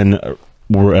top 10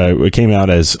 it came out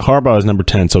as Harbaugh is number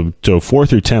 10, so 4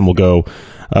 through 10 will go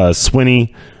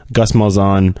Swinney, Gus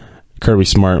Malzahn, Kirby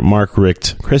Smart, Mark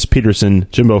Richt, Chris Peterson,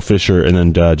 Jimbo Fisher, and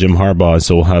then Jim Harbaugh.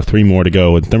 So we'll have 3 more to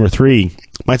go. And number 3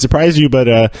 might surprise you, but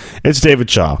it's David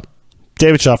Shaw.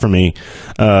 David Shaw for me.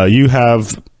 You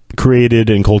have created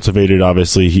and cultivated,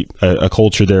 obviously, a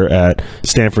culture there at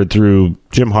Stanford through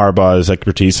Jim Harbaugh's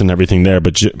expertise and everything there.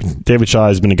 But David Shaw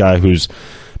has been a guy who's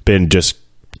been just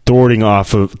thwarting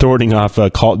off the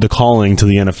calling to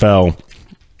the NFL.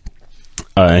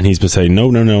 And he's been saying, no,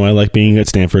 I like being at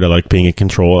Stanford. I like being in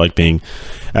control. I like being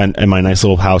in my nice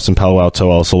little house in Palo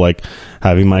Alto. I also like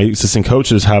having my assistant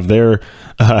coaches have their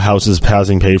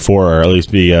housing paid for, or at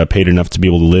least be paid enough to be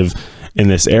able to live in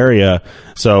this area.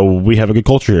 So we have a good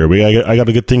culture here. I got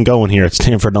a good thing going here at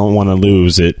Stanford. I don't want to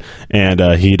lose it. And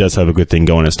he does have a good thing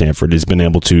going at Stanford. He's been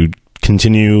able to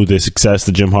continue the success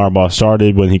that Jim Harbaugh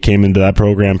started when he came into that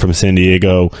program from San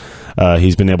Diego.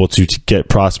 He's been able to get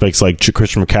prospects like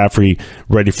Christian McCaffrey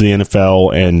ready for the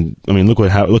NFL, and I mean, look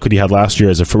what he had last year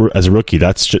as a rookie.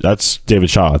 That's David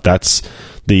Shaw. That's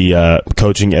the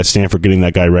coaching at Stanford, getting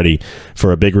that guy ready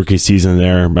for a big rookie season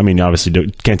there. I mean, obviously,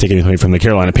 can't take anything from the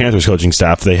Carolina Panthers coaching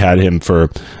staff. They had him for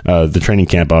the training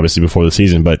camp, obviously, before the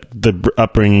season. But the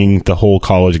upbringing, the whole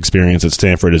college experience at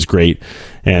Stanford is great.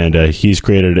 And he's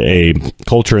created a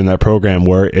culture in that program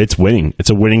where it's winning. It's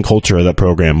a winning culture of that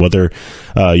program, whether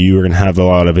you are going to have a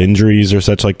lot of injuries or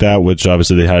such like that, which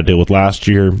obviously they had to deal with last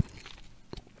year.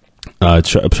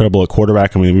 Trouble at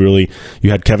quarterback. I mean,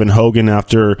 you had Kevin Hogan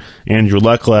after Andrew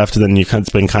Luck left, and then it's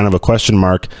been kind of a question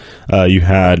mark. You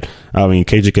had I mean,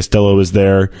 KJ Costello is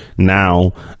there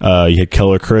now. You had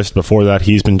Keller Chris before that.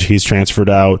 He's transferred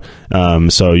out.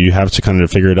 So you have to kind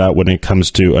of figure it out when it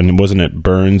comes to, and wasn't it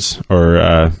Burns or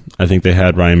I think they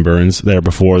had Ryan Burns there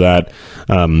before that.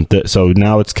 So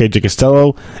now it's KJ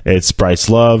Costello. It's Bryce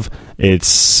Love.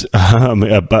 It's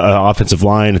offensive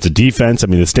line. It's a defense. I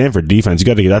mean, the Stanford defense,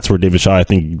 that's where David Shaw, I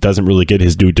think, doesn't really get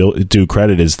his due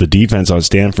credit, is the defense on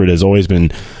Stanford has always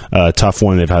been a tough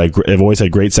one. They've always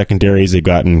had great secondaries. They've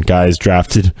gotten guys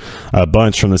drafted a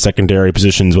bunch from the secondary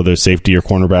positions, whether it's safety or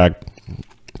cornerback.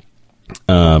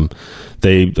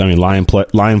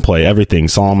 Line play, everything.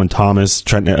 Solomon Thomas,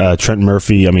 Trent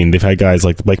Murphy. I mean, they've had guys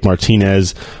like Blake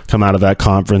Martinez come out of that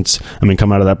conference.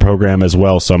 Come out of that program as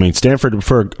well. So, I mean, Stanford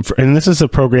and this is a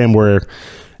program where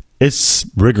it's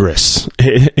rigorous.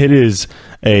 It is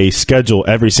a schedule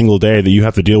every single day that you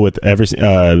have to deal with. It's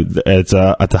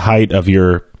at the height of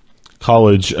your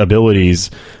college abilities.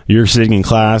 You're sitting in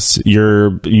class.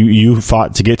 You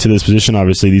fought to get to this position.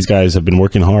 Obviously, these guys have been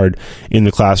working hard in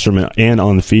the classroom and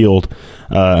on the field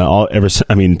all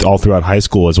throughout high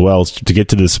school as well, to get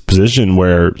to this position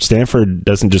where Stanford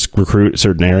doesn't just recruit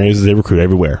certain areas; they recruit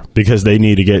everywhere, because they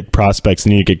need to get prospects.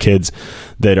 They need to get kids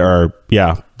that are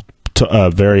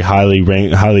very highly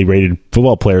rated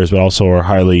football players, but also are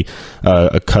highly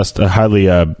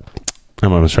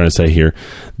I'm trying to say here,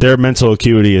 their mental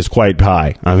acuity is quite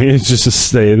high. I mean, it's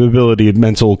just the ability of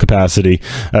mental capacity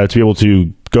to be able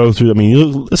to go through. I mean, you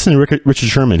listen to Richard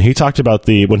Sherman. He talked about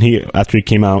after he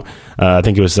came out, I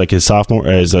think it was like his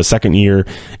second year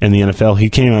in the NFL.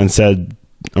 He came out and said,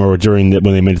 or when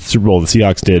they made the Super Bowl, the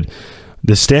Seahawks did,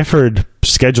 the Stanford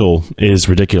schedule is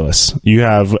ridiculous. You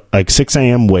have like 6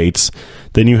 a.m. weights,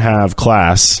 then you have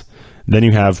class, then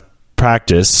you have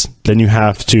practice, then you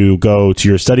have to go to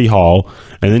your study hall,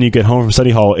 and then you get home from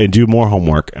study hall and do more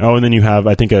homework. Oh, and then you have,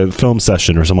 I think, a film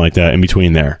session or something like that in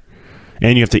between there.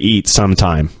 And you have to eat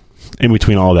sometime in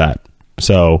between all that.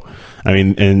 So, I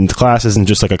mean, and class isn't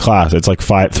just like a class. It's like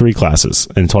 3 classes,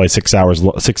 and it's only 6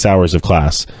 hours of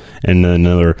class, and then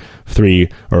another 3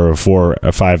 or 4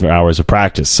 or 5 hours of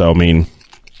practice. So, I mean,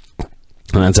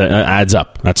 that adds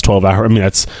up. That's 12 hours. I mean,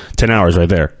 that's 10 hours right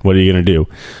there. What are you going to do?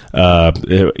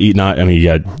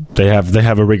 They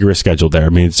have a rigorous schedule there. I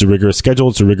mean, it's a rigorous schedule.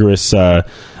 It's a rigorous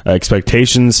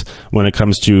expectations when it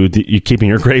comes to you keeping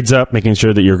your grades up, making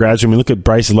sure that you're graduating. I mean, look at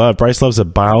Bryce Love. Bryce Love's a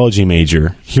biology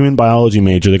major, human biology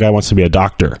major. The guy wants to be a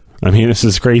doctor. I mean, this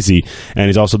is crazy. And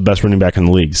he's also the best running back in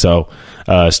the league. So,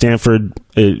 Stanford,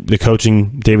 the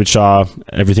coaching, David Shaw,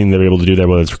 everything they're able to do there,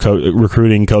 whether it's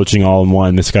recruiting, coaching, all in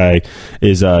one. This guy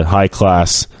is high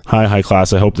class. I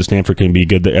hope the Stanford can be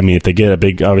good. I mean, if they get a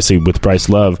big, obviously with Bryce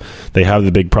Love, they have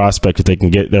the big prospect. If they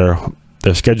can get their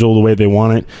schedule the way they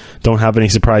want it, don't have any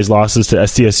surprise losses to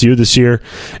SDSU this year,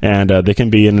 and they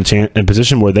can be in a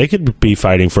position where they could be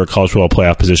fighting for a college football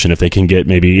playoff position if they can get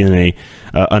maybe in a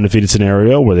undefeated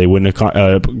scenario where they win a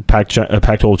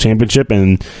Pac-12 championship,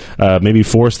 and maybe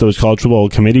force those college football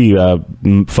committee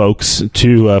folks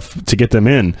to get them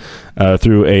in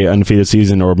through a undefeated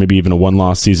season, or maybe even a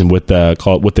one-loss season with a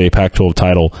Pac-12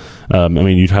 title. I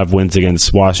mean, you'd have wins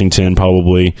against Washington,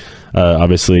 probably,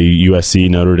 obviously USC,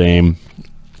 Notre Dame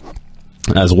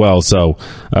as well. So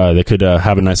they could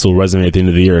have a nice little resume at the end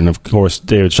of the year. And of course,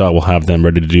 David Shaw will have them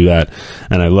ready to do that.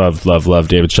 And I love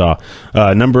David Shaw.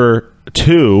 Number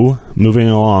 2, moving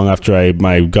along after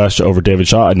my gush over David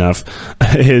Shaw enough,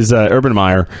 is Urban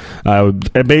Meyer.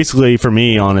 Basically, for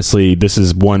me, honestly, this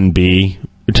is 1B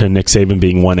to Nick Saban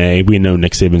being 1A. We know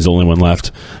Nick Saban's the only one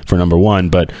left for number 1,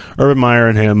 but Urban Meyer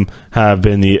and him have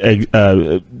been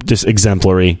the just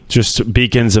exemplary, just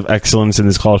beacons of excellence in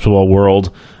this college football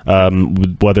world.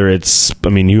 Whether it's, I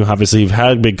mean, you obviously have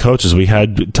had big coaches. We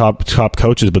had top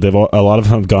coaches, but a lot of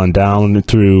them have gone down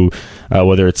through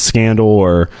whether it's scandal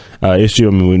or issue.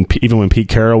 I mean, even when Pete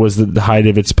Carroll was the height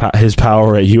of his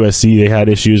power at USC, they had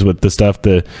issues with the stuff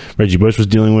that Reggie Bush was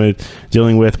dealing with.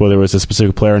 Whether it was a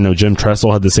specific player, no, Jim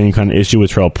Tressel had the same kind of issue with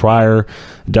Terrell Pryor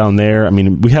down there. I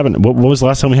mean, we haven't. What was the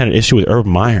last time we had an issue with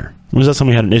Urban Meyer? When was the last time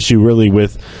we had an issue really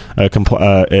with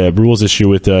a rules issue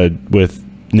with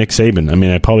Nick Saban? I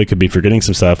mean, I probably could be forgetting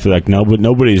some stuff. Like, no, but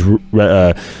nobody's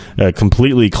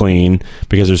completely clean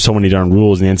because there's so many darn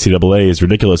rules in the NCAA is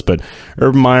ridiculous. But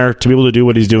Urban Meyer, to be able to do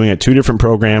what he's doing at 2 different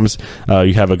programs,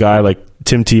 you have a guy like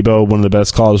Tim Tebow, one of the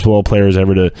best college football players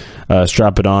ever to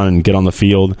strap it on and get on the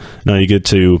field. Now you get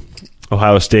to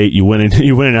Ohio State, you win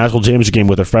a national championship game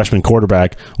with a freshman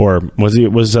quarterback, or was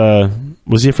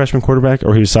was he a freshman quarterback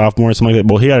or he was a sophomore or something like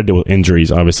that? Well, he had to deal with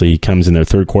injuries. Obviously, he comes in their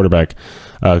third quarterback,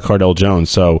 Cardell Jones.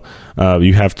 So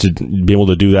you have to be able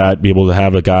to do that, be able to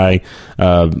have a guy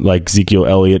like Ezekiel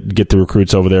Elliott get the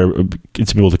recruits over there,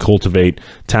 to be able to cultivate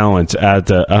talent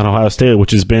at Ohio State,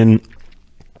 which has been,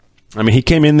 I mean, he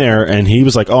came in there and he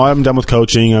was like, "Oh, I'm done with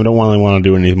coaching. I don't really want to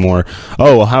do it anymore."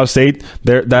 Oh, Ohio State,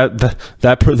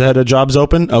 that job's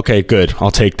open. Okay, good.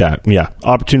 I'll take that. Yeah,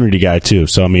 opportunity guy too.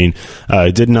 So I mean,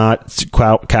 did not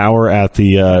cower at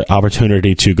the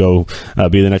opportunity to go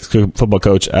be the next football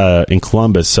coach in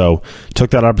Columbus. So took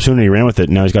that opportunity, ran with it.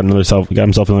 Now he's got himself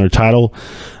another title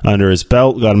under his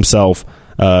belt. Got himself.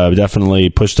 Definitely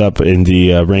pushed up in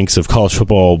the ranks of college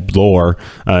football lore.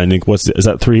 I think is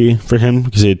that 3 for him?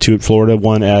 Because he had 2 at Florida,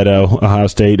 1 at Ohio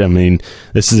State. I mean,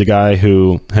 this is a guy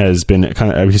who has been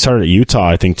he started at Utah,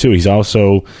 I think, too. He's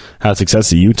also had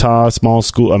success at Utah, small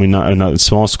school. I mean, not a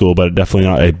small school, but definitely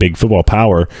not a big football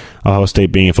power. Ohio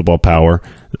State being a football power,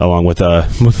 along with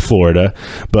Florida,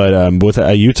 but with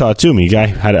Utah too. I mean, the guy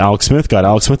had Alex Smith. Got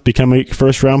Alex Smith become a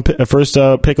first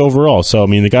pick overall. So I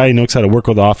mean, the guy knows how to work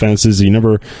with offenses.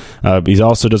 He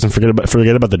also doesn't forget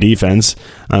about the defense.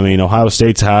 I mean, Ohio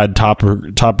State's had top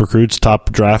recruits,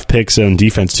 top draft picks on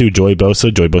defense too. Joey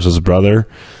Bosa's brother.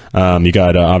 You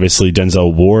got obviously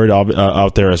Denzel Ward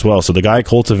out there as well. So the guy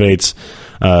cultivates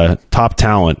top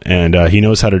talent, and he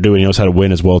knows how to do it. He knows how to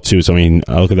win as well too. So I mean,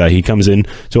 look at that. He comes in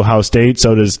to Ohio State.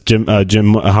 So does Jim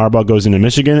Harbaugh goes into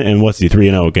Michigan, and what's he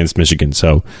 3-0 against Michigan?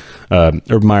 So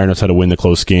Urban Meyer knows how to win the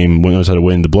close game, knows how to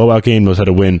win the blowout game, knows how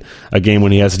to win a game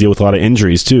when he has to deal with a lot of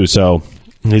injuries too. So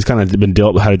he's kind of been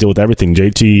how to deal with everything.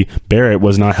 JT Barrett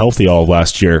was not healthy all of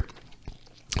last year.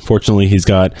 Fortunately, he's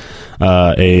got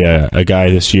a guy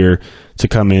this year to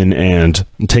come in and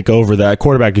take over that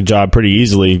quarterbacking job pretty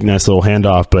easily. Nice little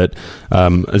handoff, but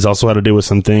has also had to deal with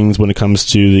some things when it comes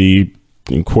to the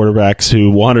quarterbacks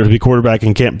who wanted to be quarterback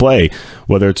and can't play,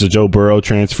 whether it's a Joe Burrow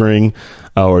transferring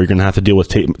or you're going to have to deal with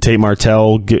Tate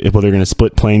Martell, whether you're going to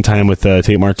split playing time with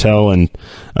Tate Martell and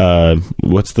is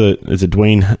it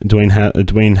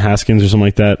Dwayne Haskins or something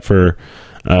like that for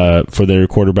their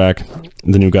quarterback,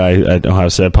 the new guy at Ohio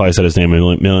State. Probably said his name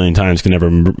a million times, can never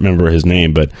remember his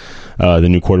name, but the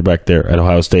new quarterback there at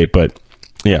Ohio State. But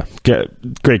yeah,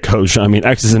 great coach. I mean,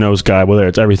 X's and O's guy, whether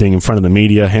it's everything in front of the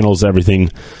media, handles everything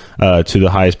to the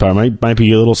highest power. Might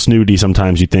be a little snooty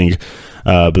sometimes, you think,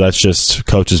 but that's just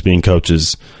coaches being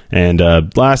coaches. And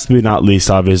last but not least,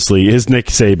 obviously, is Nick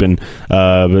Saban,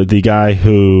 the guy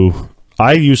who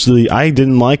I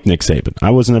didn't like Nick Saban. I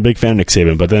wasn't a big fan of Nick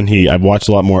Saban, but then I've watched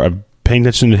a lot more. I've paying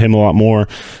attention to him a lot more,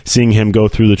 seeing him go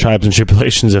through the tribes and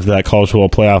tribulations of that college football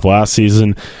playoff last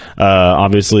season.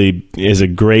 Obviously is a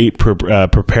great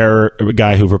preparer,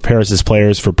 guy who prepares his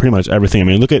players for pretty much everything. I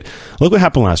mean, look what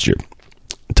happened last year.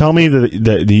 Tell me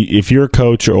if you're a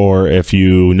coach, or if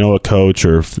you know a coach,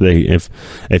 or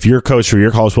if your coach for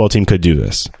your college football team could do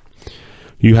this.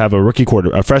 You have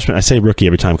a freshman. I say rookie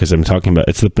every time because I'm talking about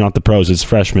not the pros. It's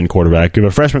freshman quarterback. You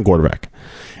have a freshman quarterback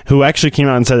who actually came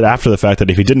out and said after the fact that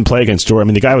if he didn't play against Georgia, I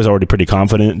mean, the guy was already pretty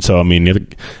confident. So I mean,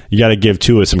 you got to give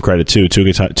Tua some credit too. Tua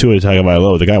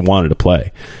Tagovailoa, the guy wanted to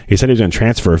play. He said he was going to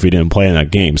transfer if he didn't play in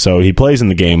that game. So he plays in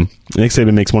the game. Nick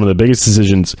Saban makes one of the biggest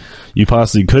decisions you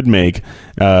possibly could make,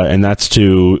 and that's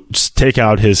to just take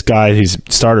out his guy, his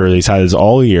starter that he's had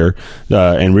all year,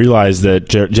 and realize that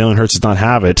Jalen Hurts does not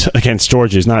have it against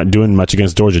Georgia. He's not doing much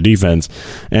against Georgia defense,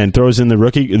 and throws in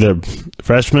the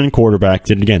freshman quarterback.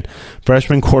 Did it again,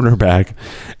 freshman quarterback,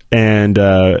 and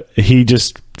he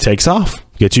just takes off,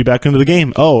 gets you back into the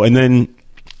game. Oh, and then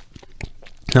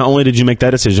not only did you make that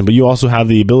decision, but you also have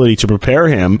the ability to prepare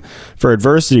him for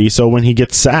adversity. So when he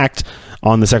gets sacked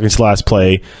on the second to last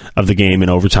play of the game in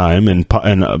overtime, and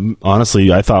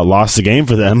honestly, I thought lost the game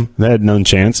for them. They had no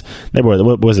chance. They were,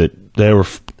 what was it? They were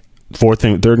fourth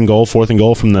and goal from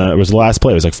it was the last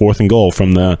play. It was like 4th and goal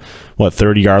from the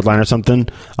 30-yard line or something.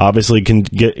 Obviously, can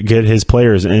get his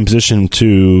players in position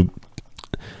to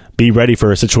be ready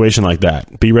for a situation like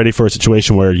that. Be ready for a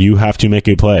situation where you have to make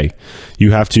a play.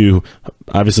 You have to.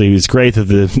 Obviously, it's great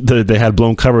that they had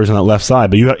blown coverage on that left side,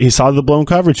 but he saw the blown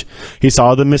coverage. He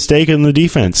saw the mistake in the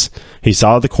defense. He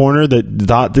saw the corner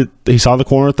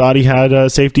thought he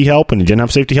had safety help, and he didn't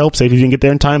have safety help. Safety didn't get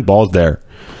there in time. Ball's there.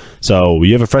 So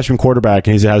you have a freshman quarterback,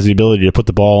 and he has the ability to put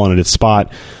the ball in its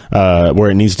spot where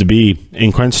it needs to be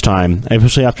in crunch time,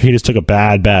 especially after he just took a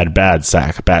bad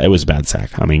sack. It was a bad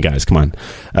sack. I mean, guys, come on.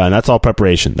 And that's all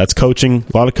preparation. That's coaching,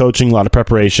 a lot of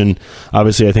preparation.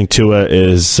 Obviously, I think Tua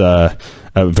is a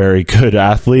very good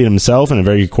athlete himself and a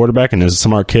very good quarterback, and is a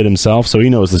smart kid himself, so he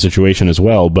knows the situation as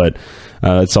well. But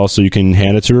it's also, you can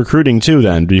hand it to recruiting too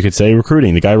then. You could say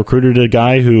recruiting. The guy recruited a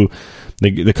guy who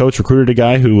the coach recruited a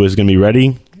guy who was going to be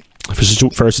ready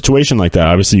for a situation like that.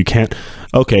 Obviously, you can't.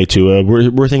 Okay, Tua,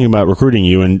 we're thinking about recruiting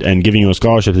you and giving you a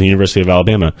scholarship to the University of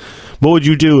Alabama. What would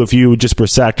you do if you just were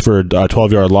sacked for a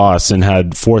 12-yard loss and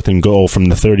had 4th and goal from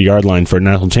the 30-yard line for a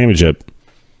national championship?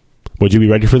 Would you be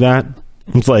ready for that?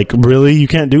 It's like, really? You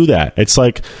can't do that. It's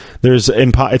like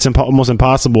it's almost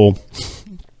impossible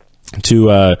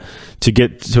to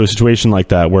get to a situation like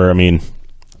that where, I mean,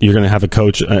 you're going to have a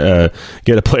coach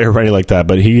get a player ready like that,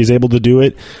 but he is able to do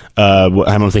it. I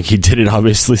don't think he did it,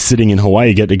 obviously, sitting in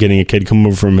Hawaii, getting a kid come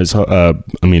over from his, what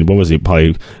was he,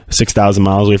 probably 6,000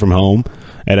 miles away from home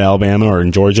at Alabama or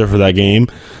in Georgia for that game,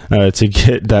 to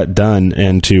get that done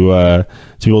and to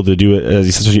be able to do it at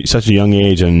such a young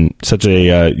age and such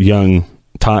a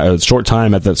short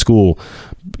time at that school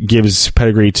gives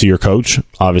pedigree to your coach,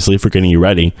 obviously, for getting you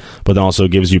ready, but then also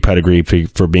gives you pedigree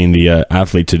for being the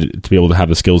athlete to be able to have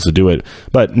the skills to do it.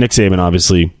 But Nick Saban,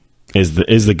 obviously, is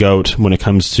the GOAT when it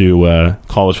comes to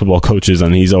college football coaches,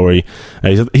 and he's funny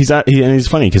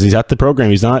because he's at the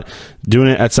program. He's not doing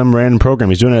it at some random program.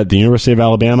 He's doing it at the University of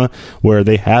Alabama, where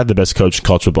they had the best coach in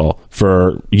college football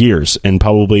for years, and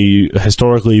probably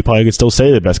historically, you probably could still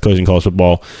say the best coach in college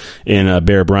football in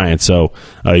Bear Bryant. So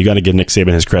you got to give Nick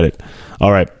Saban his credit.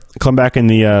 All right. Come back in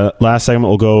the last segment.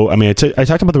 We'll go. I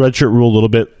talked about the redshirt rule a little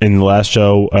bit in the last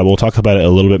show. We'll talk about it a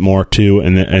little bit more too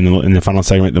in the final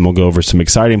segment. Then we'll go over some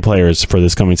exciting players for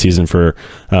this coming season for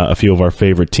a few of our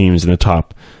favorite teams in the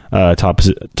top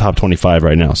 25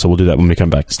 right now. So we'll do that when we come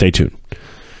back. Stay tuned.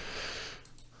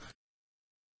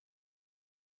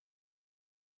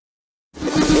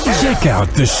 Check out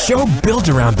the show built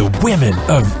around the women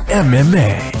of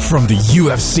MMA. From the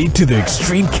UFC to the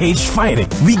extreme cage fighting,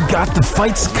 we got the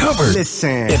fights covered.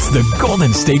 Listen. It's the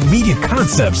Golden State Media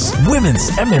Concepts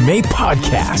Women's MMA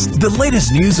Podcast. The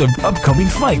latest news of upcoming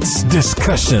fights,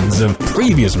 discussions of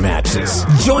previous matches.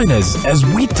 Join us as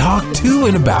we talk to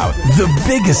and about the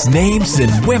biggest names in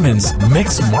women's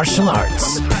mixed martial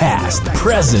arts, past,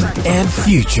 present, and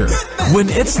future. When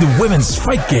it's the women's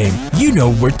fight game, you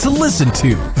know where to listen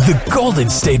to. The Golden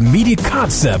State Media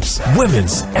Concepts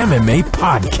Women's MMA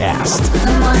Podcast.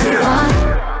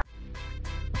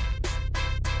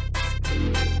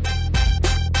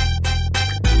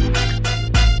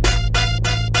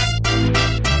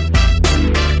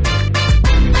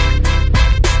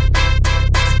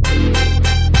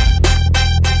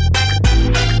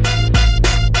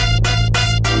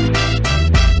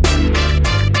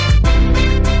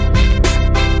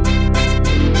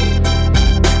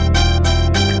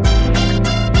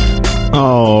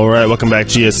 All right, welcome back,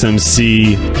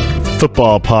 GSMC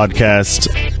Football Podcast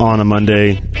on a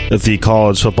Monday, the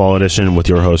college football edition with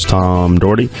your host, Tom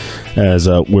Dougherty, as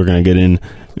we're going to get in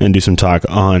and do some talk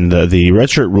on the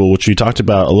redshirt rule, which we talked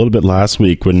about a little bit last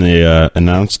week when they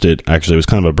announced it. Actually, it was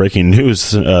kind of a breaking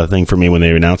news thing for me when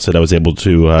they announced it. I was able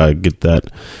to get that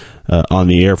on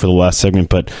the air for the last segment,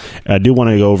 but I do want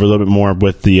to go over a little bit more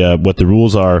with the what the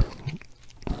rules are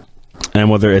and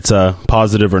whether it's a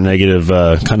positive or negative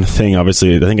kind of thing.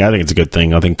 Obviously, I think it's a good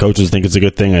thing. I think coaches think it's a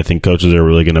good thing. I think coaches are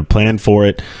really going to plan for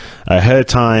it ahead of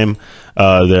time.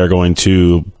 They're going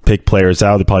to pick players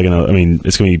out. They're probably going to,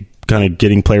 it's going to be kind of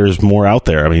getting players more out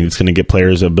there. I mean, it's going to get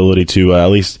players' ability to at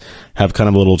least have kind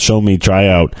of a little show me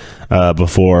tryout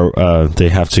before they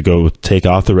have to go take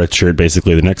off the red shirt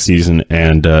basically the next season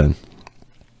and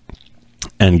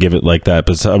give it like that.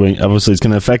 But obviously, it's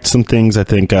going to affect some things. I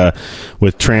think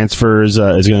with transfers,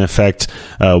 it's going to affect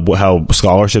how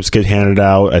scholarships get handed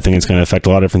out. I think it's going to affect a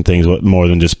lot of different things, more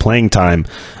than just playing time.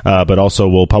 But also,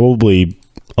 will probably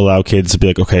allow kids to be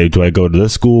like, okay, do I go to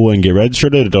this school and get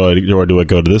redshirted, or do I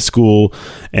go to this school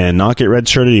and not get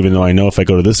redshirted? Even though I know if I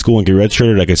go to this school and get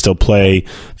redshirted, I can still play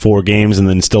 4 games and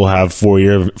then still have 4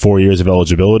 years of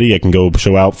eligibility. I can go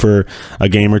show out for a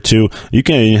game or two. You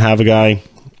can have a guy.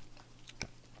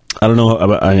 I don't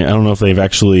know if they've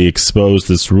actually exposed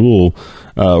this rule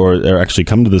or actually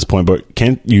come to this point, but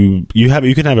you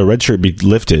can have a red shirt be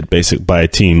lifted by a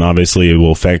team. Obviously, it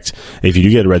will affect if you do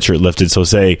get a red shirt lifted. So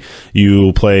say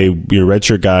you play your red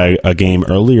shirt guy a game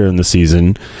earlier in the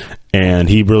season and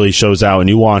he really shows out and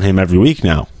you want him every week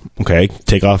now. Okay,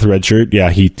 take off the red shirt.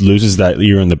 Yeah, he loses that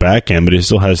year in the back end, but he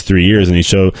still has 3 years, and he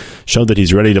showed that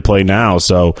he's ready to play now.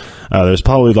 So there's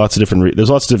probably lots of different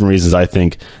reasons I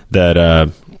think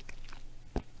that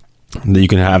you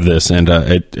can have this, and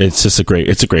it's just a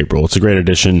great rule. It's a great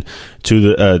addition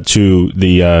to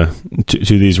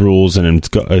these rules, and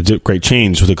it's a great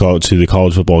change to the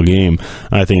college football game.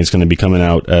 I think it's going to be coming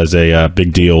out as a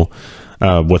big deal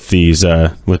with these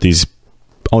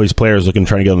all these players trying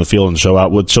to get on the field and show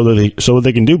what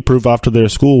they can do, prove off to their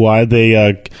school why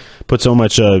they put so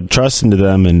much trust into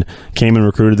them and came and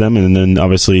recruited them. And then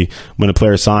obviously when a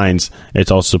player signs,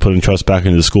 it's also putting trust back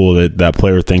into the school that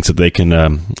player thinks that they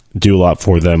can do a lot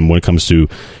for them when it comes to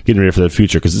getting ready for the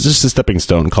future, because it's just a stepping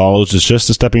stone. College is just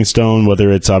a stepping stone,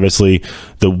 whether it's obviously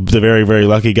the very, very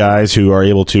lucky guys who are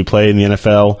able to play in the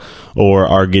NFL or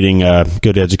are getting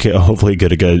hopefully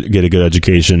get a good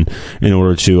education in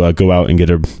order to go out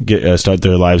and start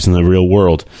their lives in the real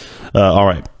world. All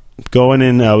right. Going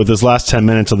in with this last 10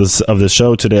 minutes of this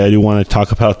show today, I do want to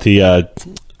talk about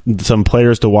some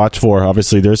players to watch for.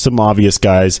 Obviously, there's some obvious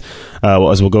guys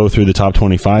as we'll go through the top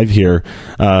 25 here.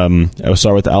 I'll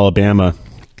start with Alabama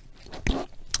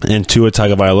and Tua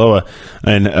Tagovailoa,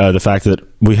 and the fact that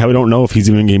we don't know if he's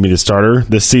even going to be the starter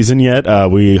this season yet.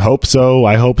 We hope so.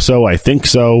 I hope so. I think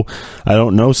so. I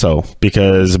don't know so,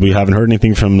 because we haven't heard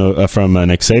anything from Nick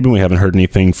Saban. We haven't heard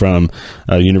anything from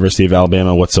University of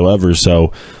Alabama whatsoever.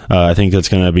 So I think that's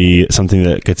going to be something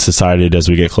that gets decided as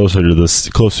we get closer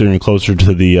and closer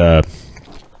to the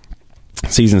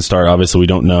season start. Obviously, we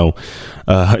don't know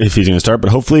if he's going to start, but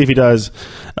hopefully, if he does,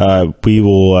 we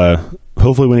will.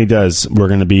 Hopefully when he does, we're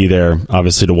going to be there,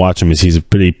 obviously, to watch him, as he's a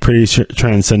pretty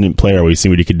transcendent player. We see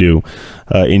what he could do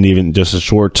in even just a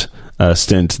short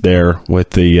stint there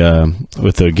with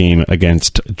the game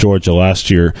against Georgia last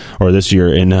year, or this year,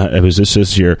 it was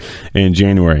this year in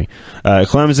January.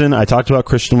 Clemson, I talked about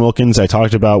Christian Wilkins. I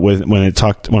talked about when I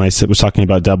was talking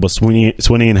about Dabo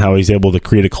Swinney and how he's able to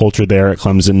create a culture there at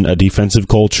Clemson, a defensive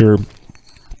culture.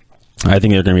 I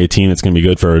think they're going to be a team that's going to be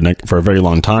good for a very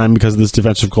long time because of this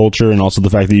defensive culture, and also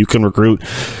the fact that you can recruit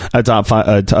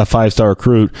a five-star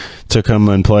recruit to come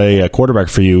and play a quarterback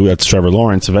for you. That's Trevor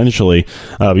Lawrence eventually.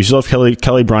 You still have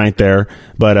Kelly Bryant there,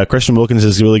 but Christian Wilkins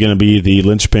is really going to be the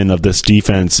linchpin of this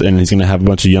defense, and he's going to have a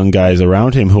bunch of young guys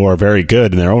around him who are very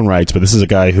good in their own rights. But this is a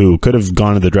guy who could have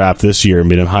gone to the draft this year and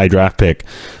been a high draft pick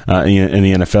in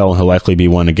the NFL, and he'll likely be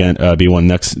one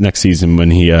next season when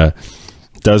he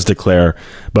does declare.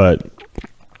 But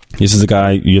this is a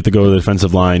guy, you have to go to the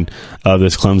defensive line of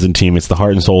this Clemson team. It's the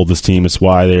heart and soul of this team. It's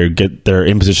why they're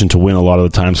in position to win a lot of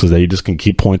the times, because they just can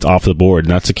keep points off the board,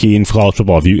 and that's the key in college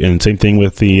football. And same thing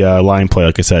with the line play.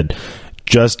 Like I said,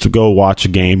 just to go watch a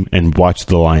game and watch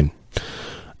the line.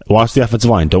 Watch the offensive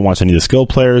line. Don't watch any of the skill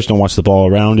players. Don't watch the ball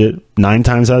around it. 9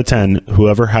 times out of 10,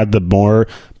 whoever had the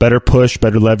better push,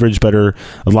 better leverage, better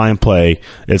line play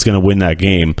is going to win that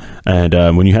game.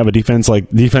 And when you have a defense like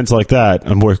that,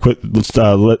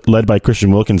 led by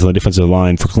Christian Wilkins on the defensive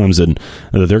line for Clemson,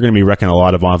 they're going to be wrecking a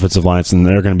lot of offensive lines, and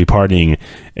they're going to be partying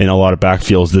in a lot of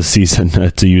backfields this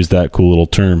season, to use that cool little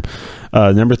term.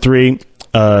 Number 3.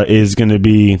 Is going to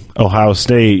be Ohio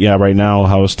State. Yeah, right now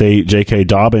Ohio State, J.K.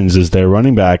 Dobbins is their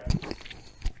running back.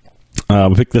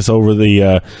 We picked this over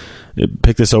the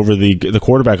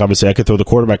quarterback. Obviously, I could throw the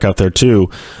quarterback out there too.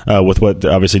 With what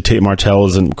obviously Tate Martell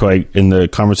isn't quite in the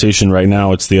conversation right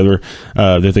now. It's the other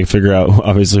that they figure out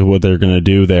obviously what they're going to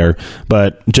do there.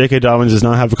 But J.K. Dobbins does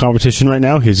not have a competition right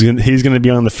now. He's going to be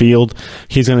on the field.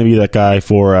 He's going to be that guy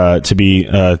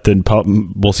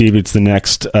we'll see if it's the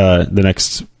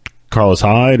next Carlos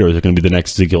Hyde, or is it going to be the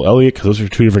next Ezekiel Elliott? Because those are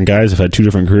two different guys. Have had two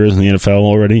different careers in the NFL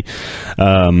already,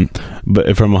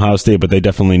 but from Ohio State. But they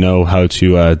definitely know how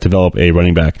to develop a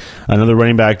running back. Another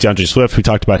running back, DeAndre Swift. We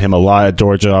talked about him a lot at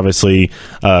Georgia. Obviously,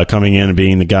 coming in and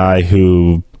being the guy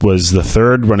who was the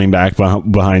third running back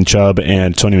behind Chubb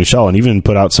and Tony Michel, and even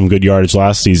put out some good yardage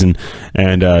last season,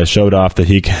 and showed off that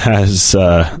he has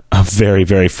a very,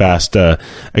 very fast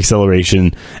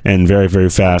acceleration and very, very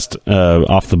fast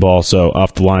off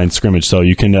the line scrimmage. So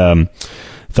you can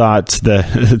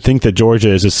think that Georgia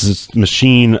is this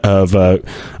machine of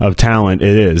talent.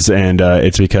 It is, and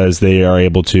it's because they are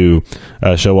able to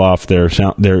show off their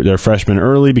freshmen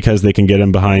early, because they can get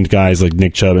him behind guys like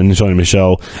Nick Chubb and Tony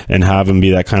Michel and have him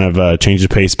be that kind of change of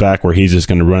pace back where he's just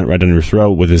going to run right under your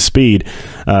throat with his speed.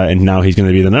 And now he's going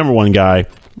to be the number one guy.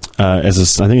 I think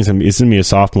it's going to be a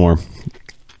sophomore.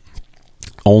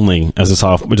 Only as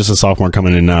just a sophomore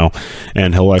coming in now,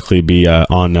 and he'll likely be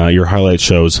on your highlight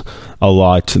shows a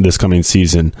lot this coming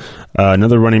season.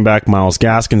 Another running back, Myles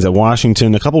Gaskins at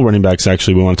Washington. A couple running backs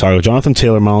actually we want to talk about. Jonathan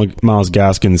Taylor, Myles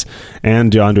Gaskins,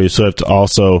 and DeAndre Swift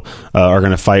also are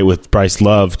going to fight with Bryce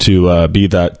Love to be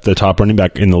the top running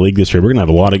back in the league this year. We're going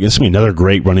to have it's going to be another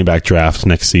great running back draft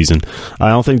next season. I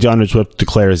don't think DeAndre Swift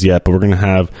declares yet, but we're going to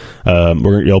have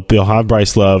you'll have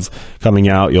Bryce Love coming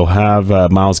out. You'll have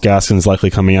Myles Gaskins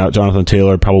likely coming out. Jonathan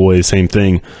Taylor probably the same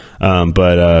thing,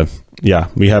 but yeah,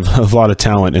 we have a lot of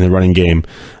talent in the running game.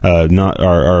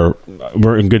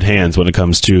 We're in good hands when it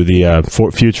comes to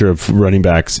the future of running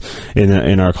backs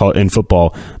in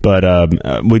football. But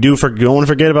we don't want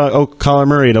to forget about Kyler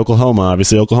Murray in Oklahoma.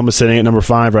 Obviously, Oklahoma's sitting at number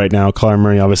 5 right now. Kyler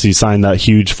Murray obviously signed that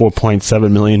huge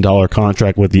 $4.7 million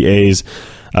contract with the A's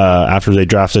after they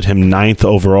drafted him 9th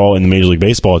overall in the Major League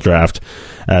Baseball draft.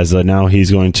 As now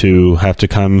he's going to have to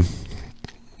come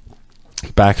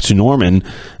back to Norman,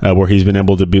 where he's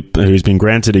been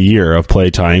granted a year of play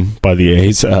time by the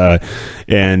A's,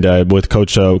 and with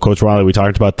Coach Riley, we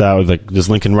talked about that. Like, does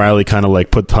Lincoln Riley kind of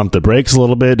like pump the brakes a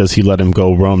little bit? Does he let him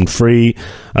go roam free?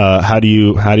 How do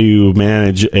you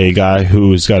manage a guy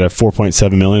who's got a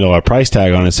 $4.7 million price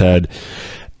tag on his head,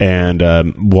 and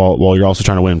while you're also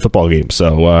trying to win football games?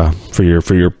 So for your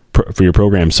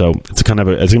program, so it's gonna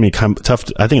be tough.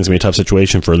 I think it's gonna be a tough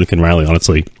situation for Lincoln Riley,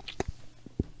 honestly.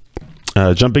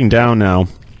 Jumping down now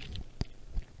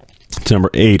to number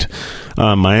 8,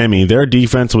 Miami. Their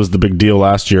defense was the big deal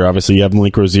last year. Obviously, you have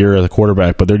Malik Rozier as the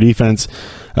quarterback, but their defense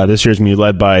this year is going to be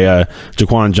led by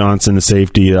Jaquan Johnson, the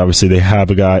safety. Obviously, they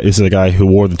have a guy. This is a guy who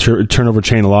wore the turnover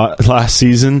chain a lot last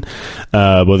season,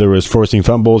 whether it was forcing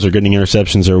fumbles or getting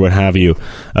interceptions or what have you.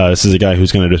 This is a guy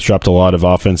who's going to disrupt a lot of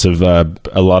offenses,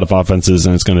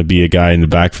 and it's going to be a guy in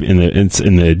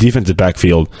the defensive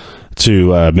backfield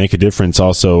to make a difference.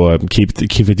 Also, keep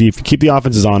the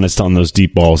offenses honest on those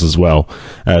deep balls as well,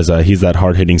 as he's that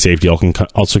hard hitting safety.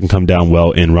 Also can come down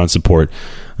well in run support,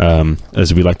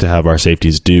 as we like to have our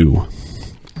safeties do.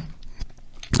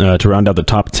 To round out the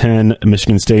top 10,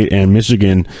 Michigan State and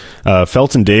Michigan,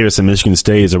 Felton Davis in Michigan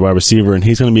State is a wide receiver, and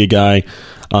he's going to be a guy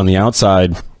on the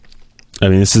outside. I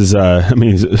mean, this is,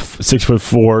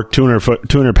 6'4",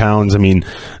 200 pounds. I mean,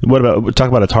 talk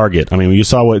about a target. I mean, you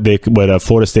saw what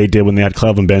Florida State did when they had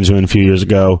Clelvin Benjamin a few years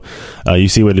ago. You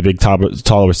see what a big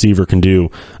tall receiver can do,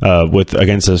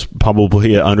 against a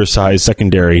probably an undersized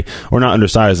secondary, or not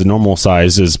undersized. The normal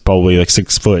size is probably like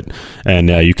 6 foot, and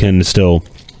you can still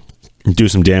do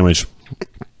some damage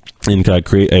and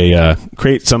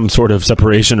create some sort of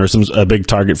separation or a big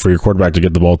target for your quarterback to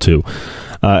get the ball to.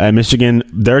 At Michigan,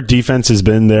 their defense has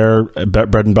been their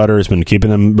bread and butter. Has been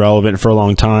keeping them relevant for a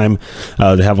long time.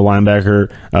 They have a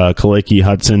linebacker, Kaleki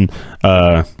Hudson,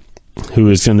 who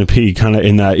is going to be kind of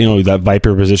in that, that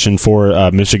viper position for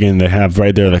Michigan. They have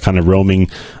right there that kind of roaming,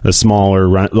 the smaller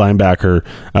linebacker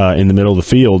in the middle of the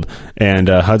field. And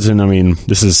Hudson, I mean,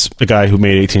 this is a guy who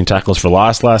made 18 tackles for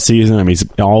loss last season. I mean, he's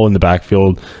all in the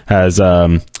backfield, has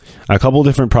a couple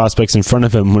different prospects in front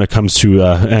of him when it comes to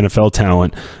NFL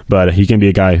talent, but he can be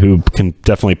a guy who can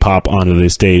definitely pop onto the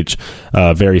stage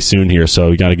very soon here. So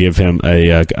you got to give him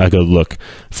a good look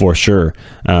for sure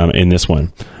in this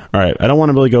one. All right, I don't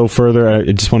want to really go further.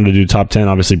 I just wanted to do top 10.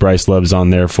 Obviously, Bryce Love's on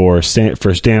there for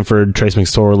Stanford, Trace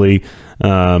McSorley.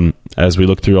 As we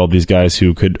look through all these guys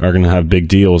who are going to have big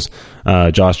deals,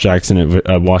 Josh Jackson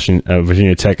at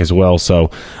Virginia Tech as well.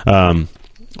 So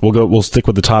we'll stick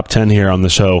with the top 10 here on the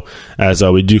show as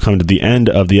we do come to the end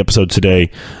of the episode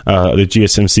today. The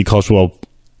GSMC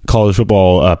College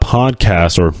Football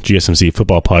Podcast, or GSMC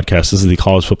Football Podcast. This is the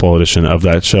college football edition of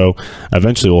that show.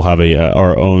 Eventually, we'll have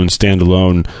our own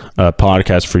standalone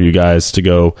podcast for you guys to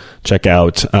go check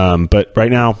out. But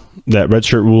right now, that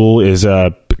redshirt rule is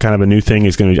kind of a new thing.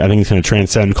 I think it's going to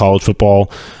transcend college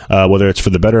football, whether it's for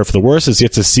the better or for the worse is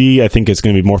yet to see. I think it's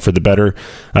going to be more for the better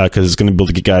because it's going to be able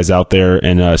to get guys out there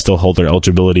and still hold their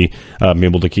eligibility, be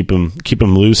able to keep them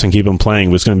loose and keep them playing.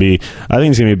 I think it's going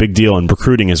to be a big deal in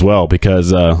recruiting as well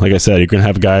because, like I said, you're going to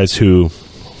have guys who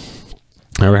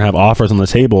are going to have offers on the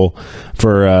table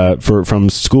from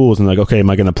schools and like, okay, am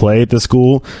I going to play at this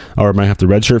school or am I have to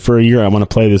redshirt for a year? I want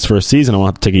to play this for a season. I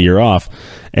want to take a year off.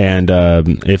 And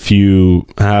if you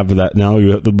have that now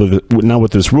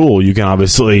with this rule, you can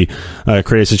obviously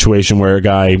create a situation where a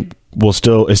guy is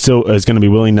going to be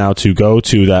willing now to go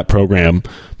to that program,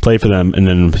 play for them, and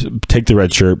then take the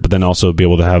red shirt, but then also be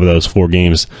able to have those 4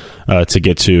 games to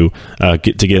get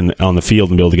on the field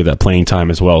and be able to get that playing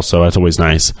time as well. So that's always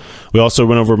nice. We also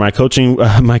went over my coaching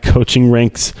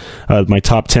ranks, my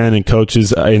top 10 and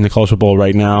coaches in the college football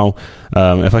right now.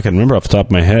 If I can remember off the top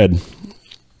of my head,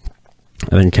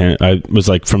 I think I was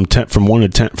like from 1 to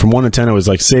 10. It was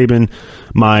like Saban,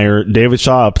 Meyer, David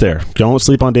Shaw up there. Don't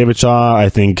sleep on David Shaw. I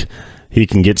think he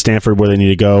can get Stanford where they need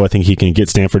to go. I think he can get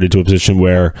Stanford into a position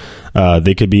where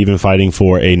they could be even fighting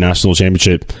for a national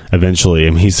championship eventually.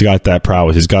 I mean, he's got that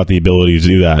prowess. He's got the ability to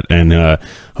do that. And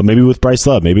maybe with Bryce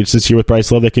Love. Maybe it's this year with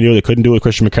Bryce Love they can do it. They couldn't do it with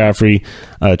Christian McCaffrey.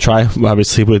 Try,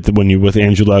 obviously, with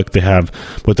Andrew Luck. They have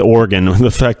with the Oregon.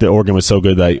 The fact that Oregon was so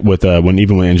good that when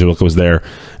Andrew Luck was there,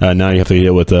 now you have to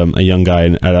deal with a young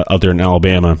guy out there in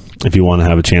Alabama if you want to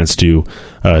have a chance to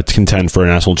contend for a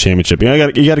national championship. You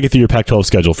got to get through your Pac-12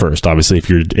 schedule first. Obviously, if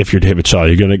you're David Shaw,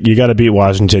 you got to beat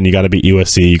Washington. You got to beat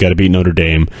USC. You got to beat Notre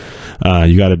Dame.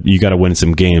 You got to win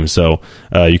some games. So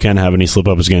you can't have any slip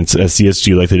ups against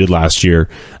CSG like they did last year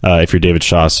if you're David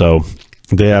Shaw. So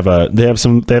they have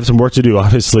some work to do,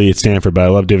 obviously, at Stanford. But I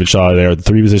love David Shaw there. The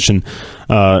 3 position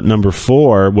number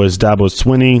 4 was Dabo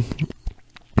Swinney.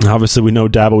 Obviously, we know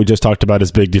Dabo. We just talked about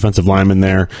his big defensive lineman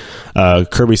there.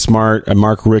 Kirby Smart,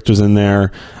 Mark Richt was in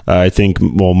there.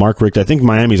 Mark Richt, I think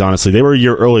Miami's, honestly, they were a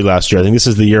year early last year. I think this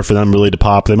is the year for them really to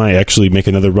pop. They might actually make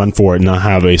another run for it and not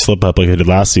have a slip up like they did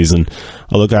last season.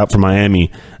 I'll look out for Miami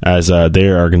as they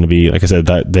are going to be, like I said,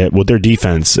 that with their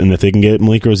defense, and if they can get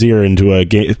Malik Rozier into a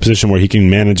position where he can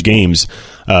manage games,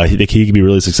 he can be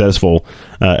really successful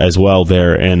as well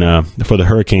there. And for the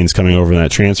Hurricanes coming over in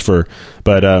that transfer.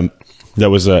 But that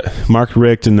was Mark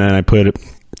Richt, and then I put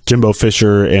Jimbo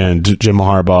Fisher and Jim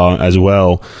Harbaugh as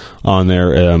well on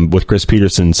there with Chris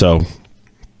Peterson. So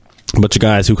a bunch of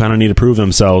guys who kind of need to prove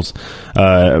themselves,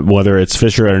 whether it's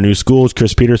Fisher at a new school.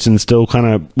 Chris Peterson still kind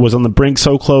of was on the brink,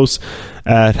 so close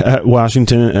at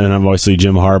Washington, and obviously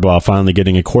Jim Harbaugh finally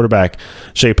getting a quarterback,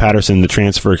 Shea Patterson, the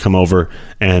transfer, come over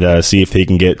and see if they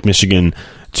can get Michigan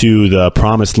to the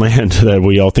promised land that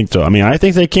we all think so. I mean, I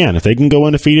think they can. If they can go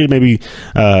undefeated, maybe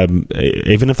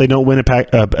even if they don't win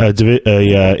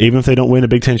even if they don't win a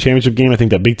Big Ten championship game, I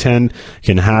think that Big Ten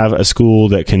can have a school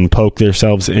that can poke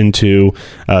themselves into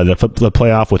the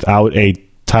playoff without a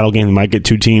title game. They might get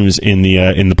 2 teams in the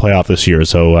playoff this year,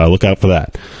 so look out for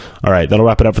that. All right, that'll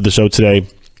wrap it up for the show today,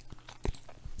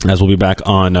 as we'll be back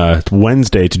on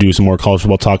Wednesday to do some more college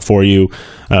football talk for you.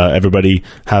 Everybody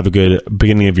have a good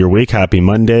beginning of your week. Happy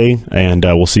Monday, and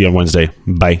we'll see you on Wednesday.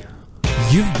 Bye.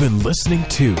 You've been listening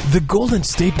to the Golden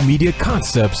State Media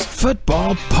Concepts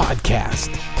Football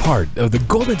Podcast, part of the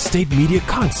Golden State Media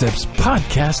Concepts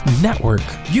Podcast Network.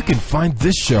 You can find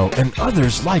this show and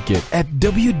others like it at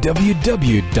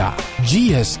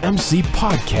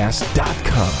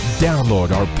www.gsmcpodcast.com.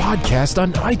 Download our podcast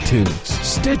on iTunes,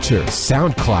 Stitcher,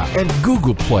 SoundCloud, and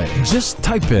Google Play. Just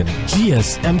type in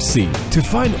GSMC to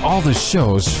find all the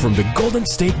shows from the Golden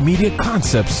State Media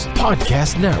Concepts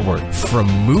Podcast Network, from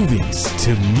movies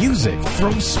to music,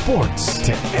 from sports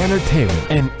to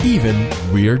entertainment, and even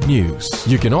weird news.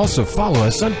 You can also follow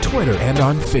us on Twitter and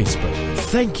on Facebook.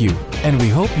 Thank you, and we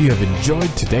hope you have enjoyed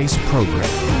today's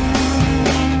program.